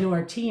also say to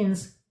our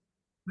teens,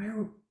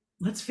 where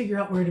let's figure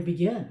out where to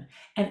begin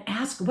and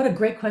ask what a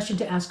great question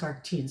to ask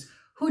our teens.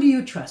 Who do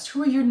you trust?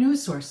 Who are your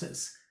news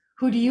sources?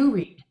 Who do you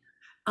read?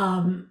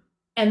 um,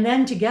 and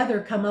then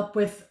together come up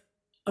with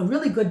a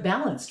really good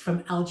balance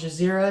from Al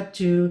Jazeera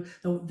to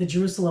the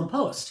Jerusalem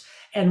Post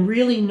and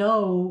really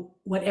know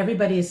what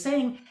everybody is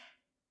saying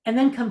and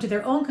then come to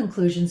their own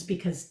conclusions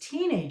because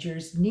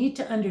teenagers need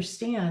to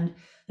understand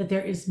that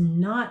there is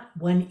not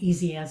one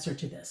easy answer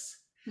to this.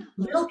 Mhm.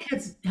 Little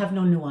kids have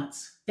no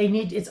nuance. They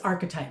need it's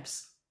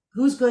archetypes.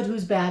 Who's good,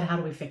 who's bad, how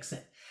do we fix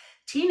it?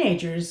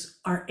 Teenagers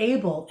are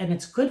able, and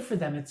it's good for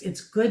them,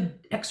 it's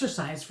good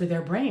exercise for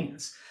their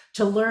brains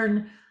to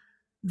learn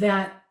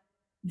that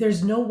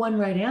there's no one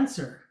right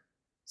answer.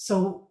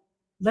 So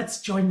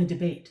let's join the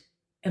debate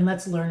and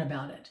let's learn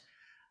about it.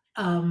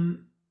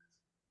 Um,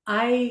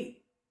 I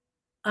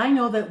I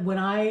know that when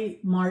I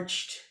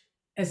marched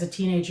as a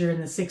teenager in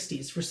the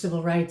 60s for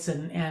civil rights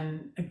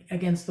and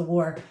against the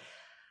war,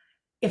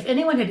 if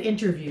anyone had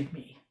interviewed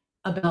me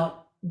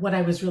about what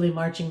I was really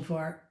marching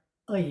for,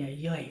 oh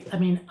yeah. I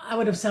mean, I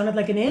would have sounded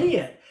like an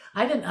idiot.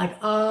 I didn't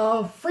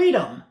like,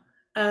 freedom.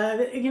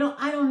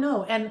 I don't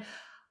know. And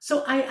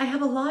so I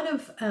have a lot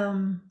of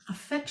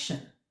affection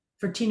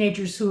for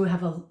teenagers who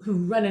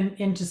run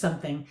into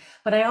something,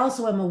 but I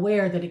also am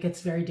aware that it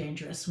gets very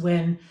dangerous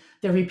when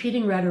they're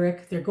repeating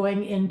rhetoric, they're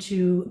going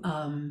into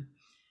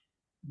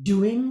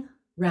doing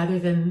rather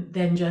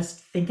than just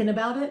thinking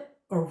about it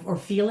or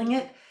feeling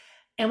it,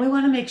 and we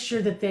want to make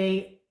sure that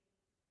they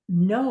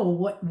know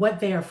what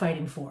they are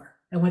fighting for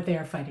and what they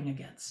are fighting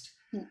against.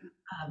 Mhm.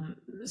 Um,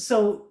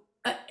 so,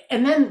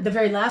 and then the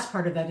very last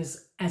part of that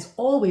is, as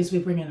always, we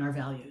bring in our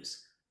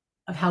values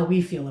of how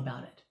we feel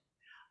about it.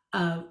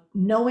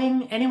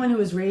 Knowing anyone who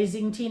is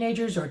raising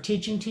teenagers or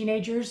teaching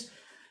teenagers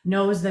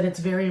knows that it's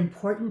very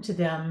important to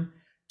them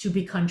to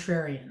be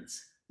contrarians.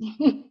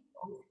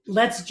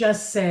 Let's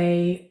just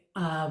say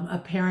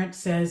a parent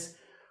says,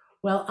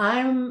 "Well,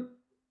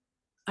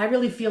 I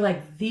really feel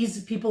like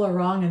these people are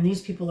wrong and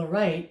these people are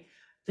right."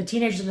 The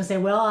teenager's going to say,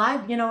 "Well,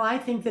 I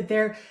think that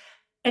they're,"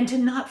 and to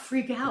not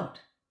freak out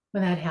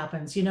when that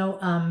happens.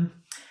 On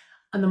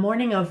the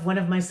morning of one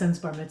of my son's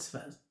bar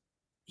mitzvahs,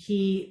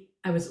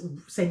 I was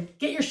saying,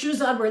 "Get your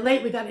shoes on, we're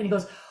late, we got," and he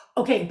goes,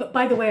 "Okay, but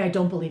by the way, I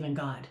don't believe in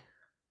God."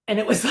 And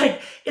it was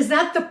like, is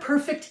that the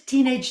perfect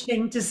teenage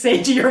thing to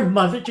say to your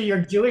mother, to your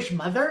Jewish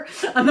mother,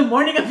 on the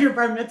morning of your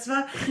bar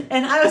mitzvah?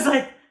 And I was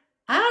like,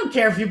 I don't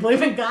care if you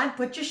believe in God,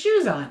 put your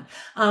shoes on.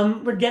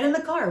 We're getting in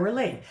the car, we're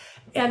late.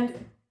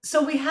 And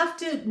so we have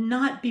to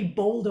not be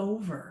bowled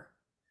over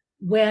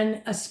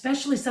when,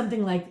 especially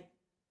something like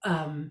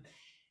um,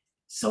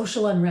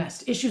 social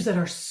unrest, issues that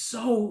are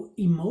so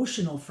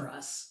emotional for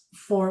us,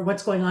 for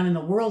what's going on in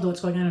the world,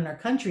 what's going on in our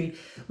country.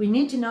 We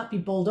need to not be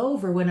bowled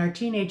over when our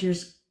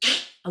teenagers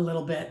a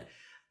little bit,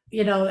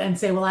 and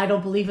say, well, I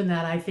don't believe in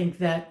that. I think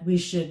that we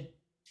should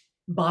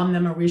bomb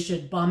them or we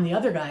should bomb the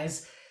other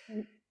guys.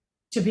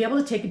 To be able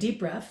to take a deep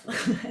breath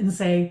and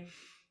say,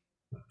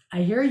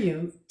 I hear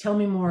you. Tell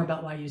me more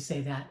about why you say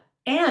that.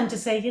 And to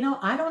say,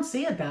 I don't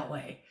see it that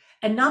way.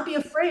 And not be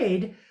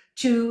afraid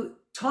to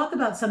talk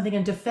about something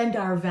and defend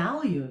our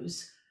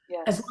values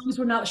as Yes. long as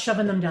we're not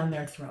shoving them down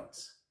their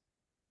throats.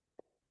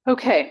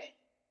 Okay.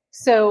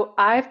 So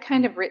I've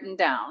kind of written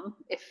down,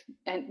 if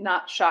and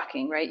not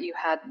shocking, right? You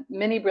had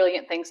many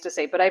brilliant things to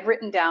say, but I've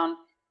written down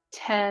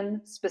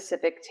 10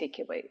 specific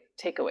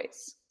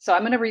takeaways. So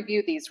I'm going to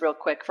review these real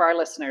quick for our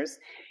listeners,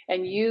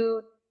 and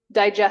you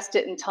digest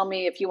it and tell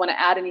me if you want to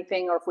add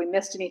anything or if we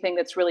missed anything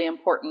that's really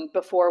important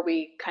before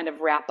we kind of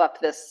wrap up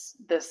this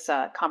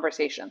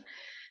conversation.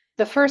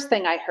 The first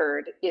thing I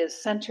heard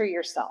is center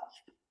yourself.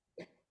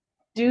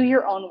 Do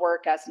your own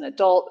work as an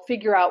adult,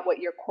 figure out what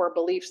your core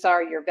beliefs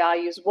are, your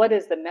values, what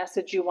is the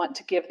message you want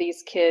to give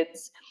these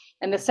kids.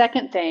 And the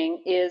second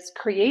thing is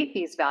create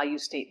these value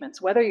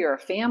statements, whether you're a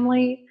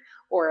family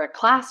or a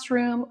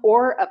classroom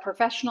or a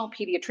professional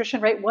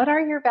pediatrician, right? What are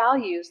your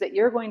values that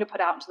you're going to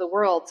put out into the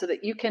world so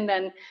that you can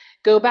then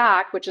go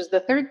back, which is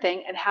the third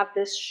thing, and have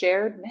this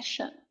shared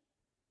mission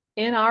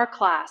in our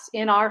class,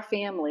 in our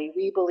family,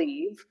 we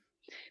believe,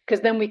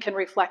 because then we can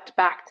reflect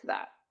back to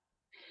that.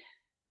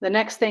 The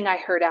next thing I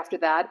heard after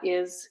that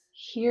is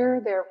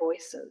hear their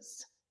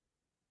voices,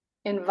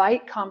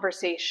 invite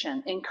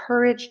conversation,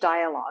 encourage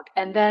dialogue.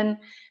 And then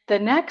the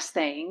next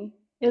thing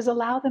is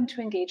allow them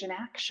to engage in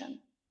action.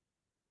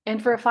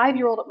 And for a 5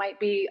 year old, it might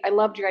be, I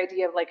loved your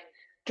idea of like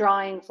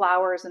drawing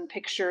flowers and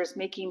pictures,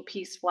 making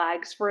peace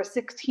flags. For a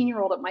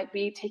 16-year-old, it might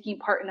be taking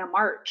part in a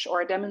march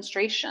or a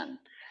demonstration.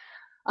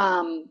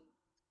 Um,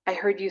 I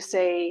heard you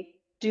say,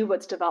 do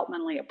what's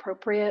developmentally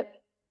appropriate.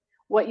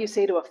 What you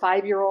say to a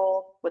 5 year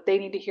old, what they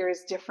need to hear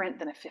is different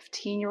than a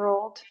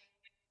 15-year-old.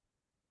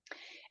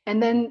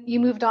 And then you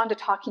moved on to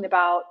talking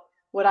about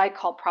what I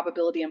call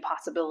probability and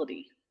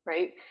possibility,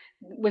 right?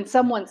 When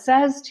someone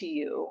says to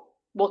you,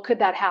 well, could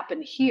that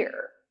happen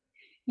here?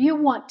 You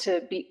want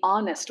to be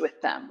honest with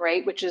them,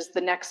 right? Which is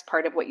the next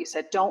part of what you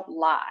said. Don't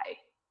lie,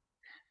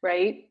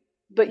 right?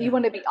 But you Yeah.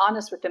 want to be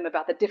honest with them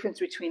about the difference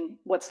between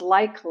what's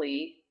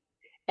likely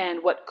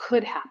and what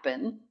could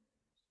happen.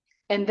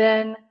 And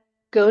then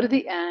go to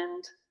the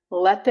end,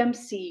 Let them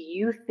see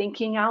you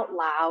thinking out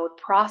loud,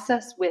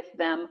 process with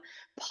them,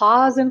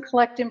 pause and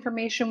collect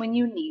information when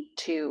you need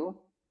to,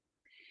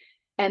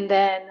 and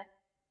then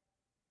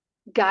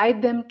guide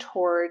them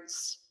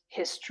towards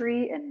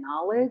history and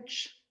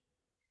knowledge,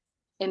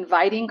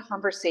 inviting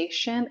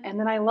conversation. And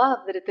then I love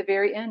that at the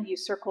very end, you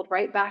circled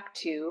right back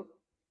to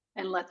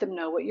and let them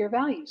know what your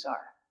values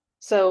are.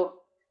 So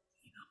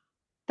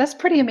that's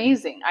pretty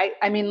amazing.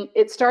 I mean,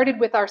 it started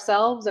with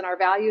ourselves and our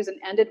values and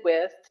ended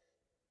with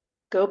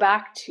go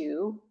back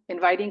to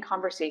inviting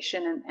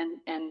conversation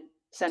and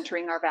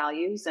centering our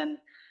values and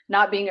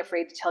not being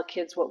afraid to tell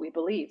kids what we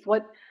believe.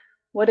 What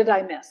did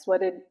I miss? What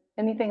did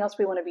anything else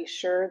we want to be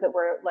sure that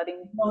we're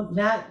letting? Well,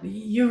 that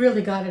you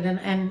really got it,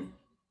 and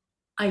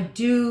I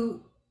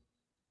do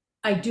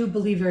I do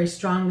believe very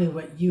strongly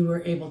what you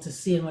were able to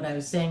see and what I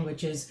was saying,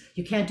 which is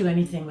you can't do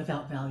anything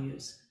without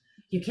values.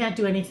 You can't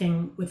do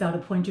anything without a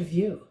point of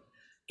view.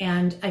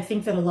 And I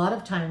think that a lot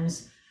of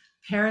times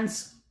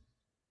parents,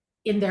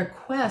 in their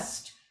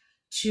quest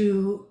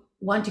to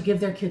want to give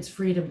their kids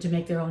freedom to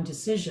make their own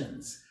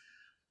decisions,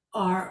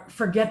 are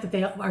forget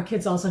that our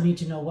kids also need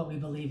to know what we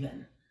believe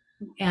in.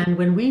 And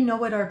when we know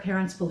what our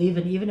parents believe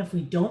in, even if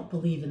we don't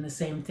believe in the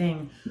same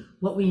thing,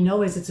 what we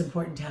know is it's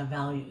important to have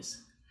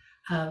values.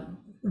 Uh,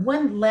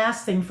 One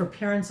last thing for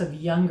parents of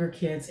younger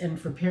kids and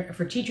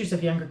for teachers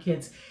of younger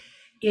kids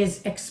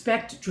is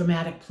expect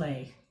dramatic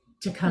play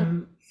to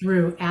come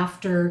through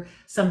after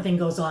something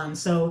goes on.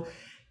 So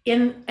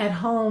in at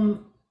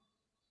home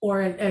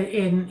or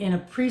in a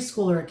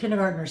preschool or a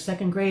kindergarten or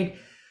second grade,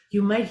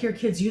 you might hear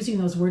kids using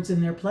those words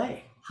in their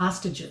play,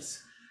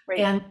 hostages, Right.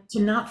 and to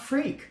not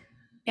freak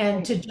and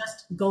Right. to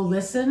just go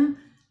listen,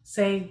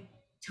 say,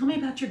 tell me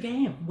about your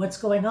game, what's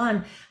going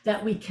on,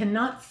 that we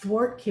cannot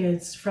thwart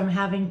kids from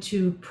having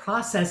to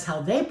process how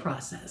they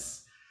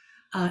process.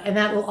 And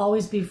that will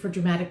always be for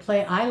dramatic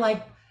play. I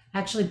like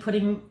actually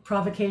putting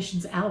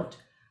provocations out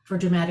for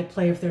dramatic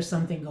play if there's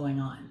something going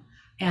on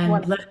One,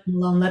 and let them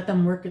alone, let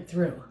them work it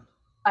through.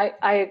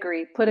 I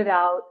agree. Put it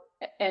out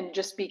and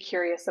just be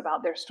curious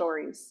about their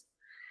stories.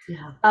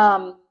 Yeah.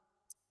 Um,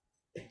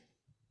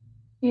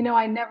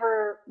 I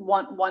never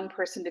want one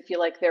person to feel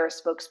like they're a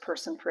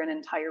spokesperson for an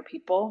entire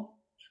people.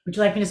 Would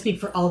you like me to speak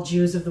for all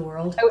Jews of the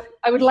world?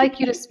 I would like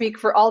you to speak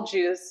for all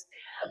Jews.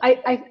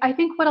 I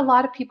think what a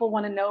lot of people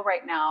want to know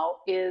right now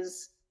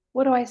is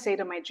what do I say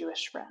to my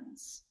Jewish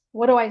friends?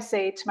 What do I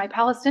say to my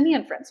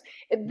Palestinian friends?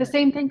 The Right.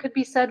 same thing could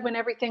be said when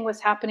everything was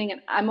happening,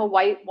 and I'm a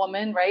white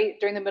woman, right,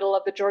 during the middle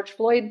of the George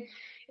Floyd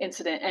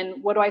incident.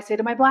 And what do I say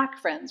to my black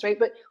friends, right?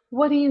 But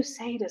what do you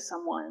say to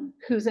someone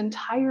whose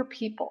entire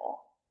people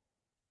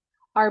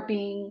are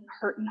being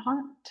hurt and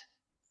harmed?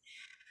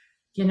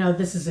 You know,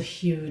 this is a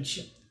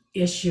huge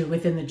issue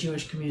within the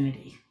Jewish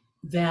community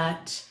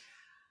that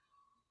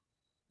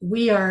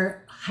we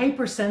are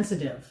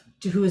hypersensitive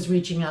to who is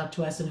reaching out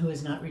to us and who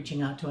is not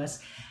reaching out to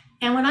us.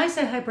 And when I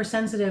say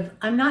hypersensitive,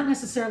 I'm not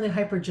necessarily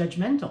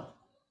hyperjudgmental.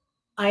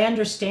 I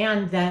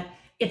understand that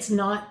it's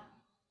not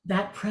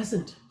that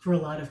present for a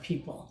lot of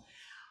people.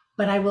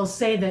 But I will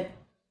say that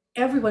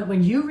everyone,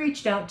 when you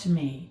reached out to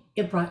me,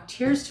 it brought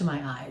tears to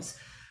my eyes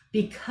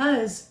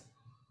because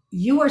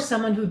you are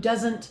someone who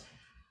doesn't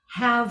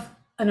have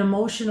an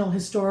emotional,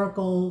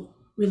 historical,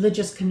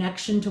 religious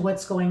connection to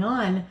what's going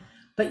on,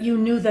 but you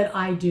knew that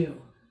I do.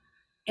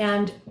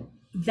 And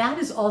that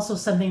is also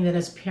something that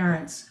as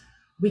parents,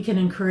 we can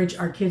encourage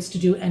our kids to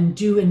do and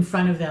do in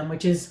front of them,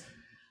 which is,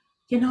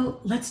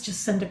 let's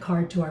just send a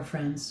card to our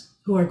friends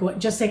who are going,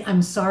 just saying,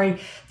 I'm sorry.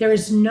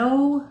 There's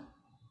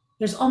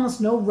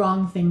almost no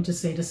wrong thing to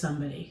say to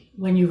somebody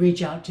when you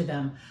reach out to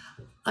them,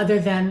 other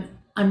than,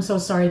 I'm so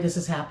sorry this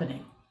is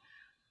happening.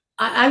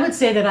 I would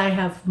say that I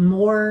have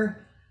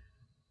more,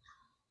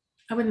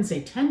 I wouldn't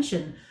say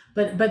tension,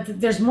 but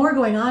there's more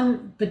going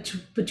on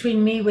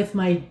between me with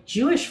my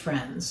Jewish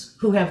friends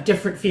who have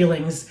different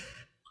feelings,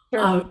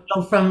 Sure.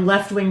 from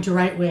left wing to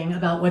right wing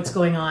about what's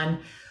going on.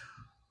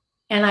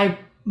 And I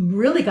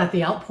really got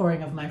the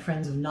outpouring of my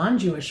friends, of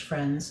non-Jewish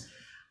friends.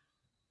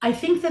 I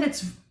think that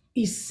it's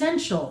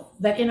essential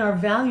that in our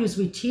values,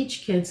 we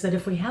teach kids that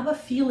if we have a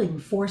feeling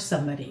for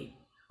somebody,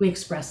 we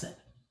express it.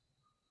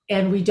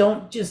 And we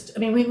don't just,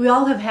 we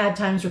all have had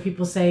times where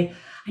people say,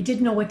 I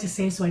didn't know what to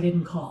say, so I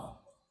didn't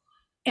call.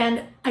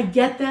 And I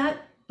get that,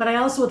 but I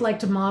also would like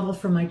to model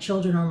for my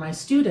children or my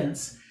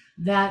students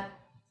that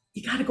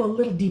you got to go a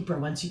little deeper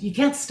once. You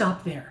can't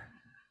stop there.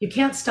 You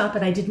can't stop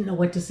at, I didn't know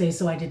what to say,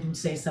 so I didn't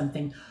say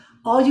something.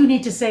 All you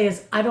need to say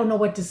is, I don't know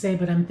what to say,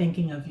 but I'm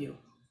thinking of you.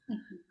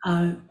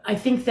 I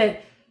think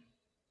that,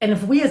 and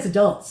if we as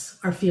adults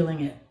are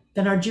feeling it,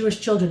 then our Jewish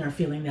children are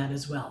feeling that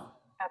as well.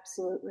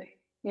 Absolutely.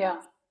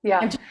 Yeah. Yeah.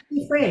 And to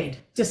be afraid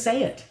to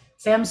say it.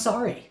 Say, I'm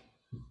sorry.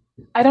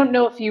 I don't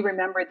know if you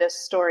remember this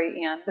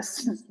story, Anne.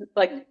 This is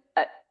like,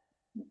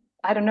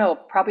 I don't know,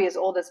 probably as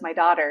old as my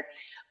daughter,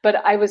 but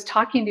I was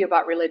talking to you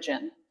about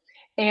religion,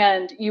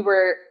 and you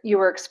were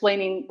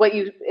explaining what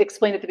you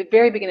explained at the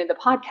very beginning of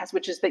the podcast,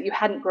 which is that you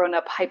hadn't grown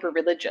up hyper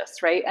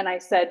religious, right? And I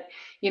said,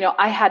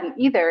 I hadn't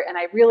either, and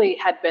I really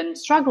had been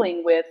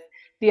struggling with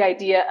the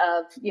idea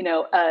of,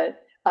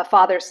 a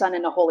Father, Son,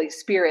 and a Holy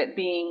Spirit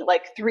being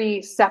like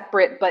three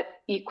separate but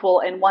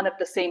equal and one of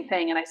the same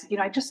thing. And I said,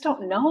 I just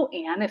don't know,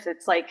 Anne, if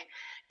it's like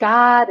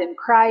God and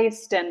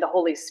Christ and the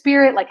Holy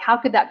Spirit, like how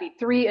could that be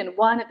three and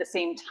one at the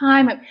same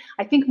time?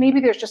 I think maybe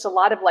there's just a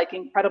lot of like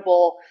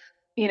incredible,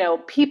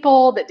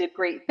 people that did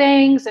great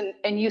things.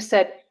 And you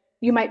said,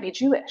 you might be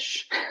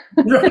Jewish.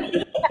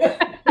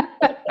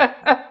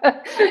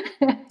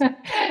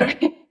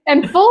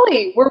 And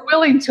fully we're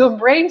willing to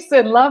embrace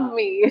and love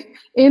me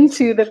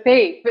into the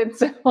faith. And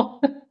so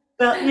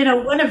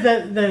well, one of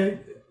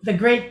the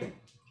great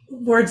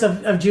words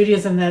of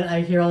Judaism that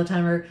I hear all the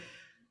time are,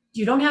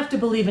 you don't have to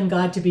believe in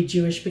God to be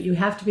Jewish, but you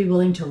have to be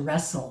willing to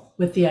wrestle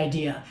with the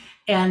idea.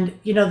 And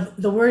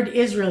the word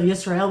Israel,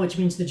 Yisrael, which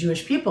means the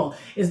Jewish people,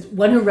 is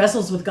one who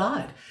wrestles with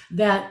God.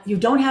 That you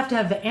don't have to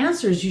have the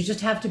answers, you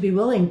just have to be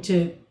willing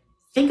to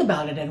think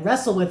about it and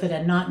wrestle with it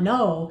and not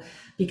know,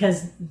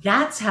 because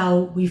that's how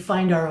we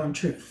find our own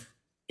truth,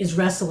 is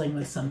wrestling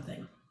with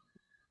something.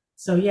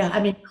 So yeah, I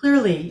mean,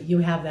 clearly you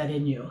have that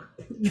in you,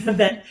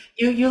 that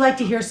you like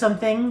to hear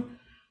something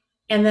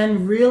and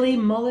then really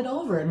mull it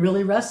over and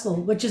really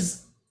wrestle, which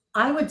is,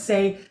 I would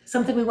say,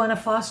 something we want to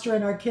foster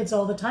in our kids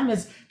all the time.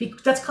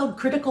 That's called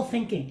critical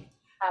thinking.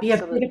 Absolutely. Be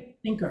a critical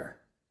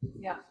thinker.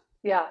 Yeah.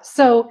 Yeah.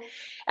 So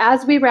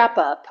as we wrap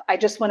up, I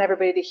just want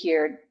everybody to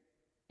hear,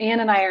 Anne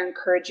and I are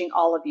encouraging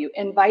all of you,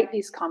 invite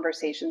these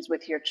conversations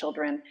with your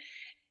children.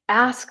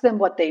 Ask them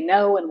what they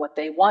know and what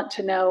they want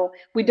to know.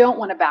 We don't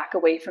want to back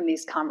away from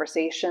these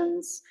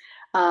conversations.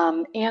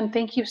 And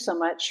thank you so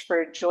much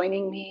for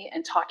joining me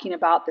and talking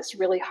about this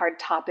really hard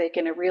topic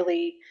in a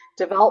really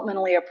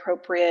developmentally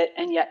appropriate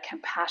and yet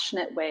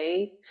compassionate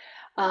way.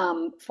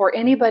 For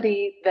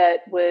anybody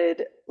that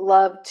would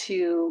love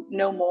to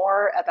know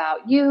more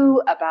about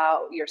you,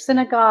 about your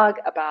synagogue,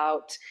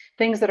 about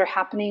things that are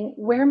happening,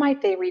 where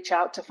might they reach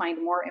out to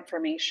find more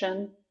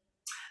information?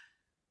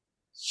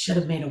 Should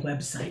have made a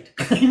website.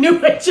 I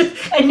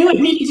knew I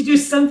needed to do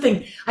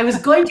something. I was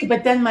going to,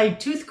 but then my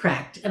tooth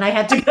cracked and I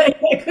had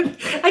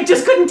to, I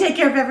just couldn't take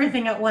care of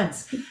everything at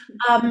once.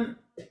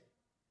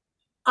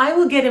 I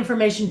will get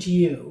information to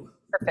you.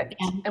 Perfect.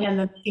 And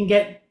then you can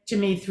get to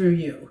me through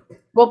you.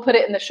 We'll put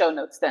it in the show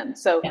notes then.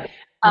 So yes.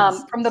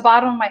 From the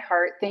bottom of my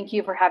heart, thank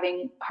you for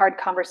having hard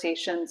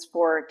conversations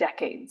for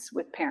decades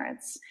with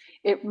parents.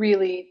 It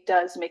really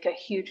does make a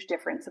huge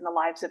difference in the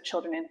lives of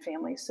children and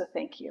families. So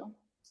thank you.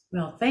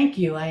 Well, thank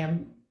you. I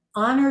am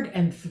honored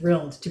and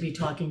thrilled to be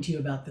talking to you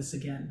about this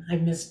again.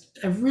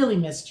 I've really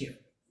missed you.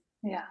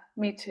 Yeah,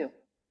 me too.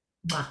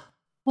 Wow.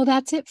 Well,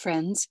 that's it,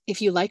 friends.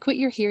 If you like what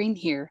you're hearing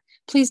here,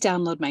 please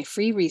download my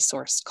free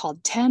resource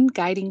called 10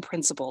 Guiding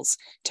Principles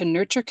to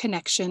Nurture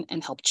Connection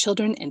and Help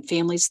Children and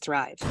Families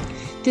Thrive.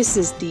 This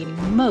is the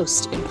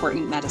most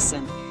important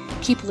medicine.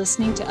 Keep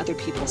listening to other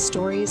people's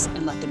stories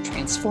and let them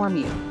transform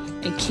you.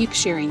 And keep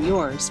sharing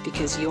yours,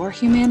 because your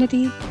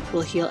humanity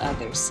will heal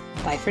others.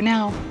 Bye for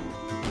now.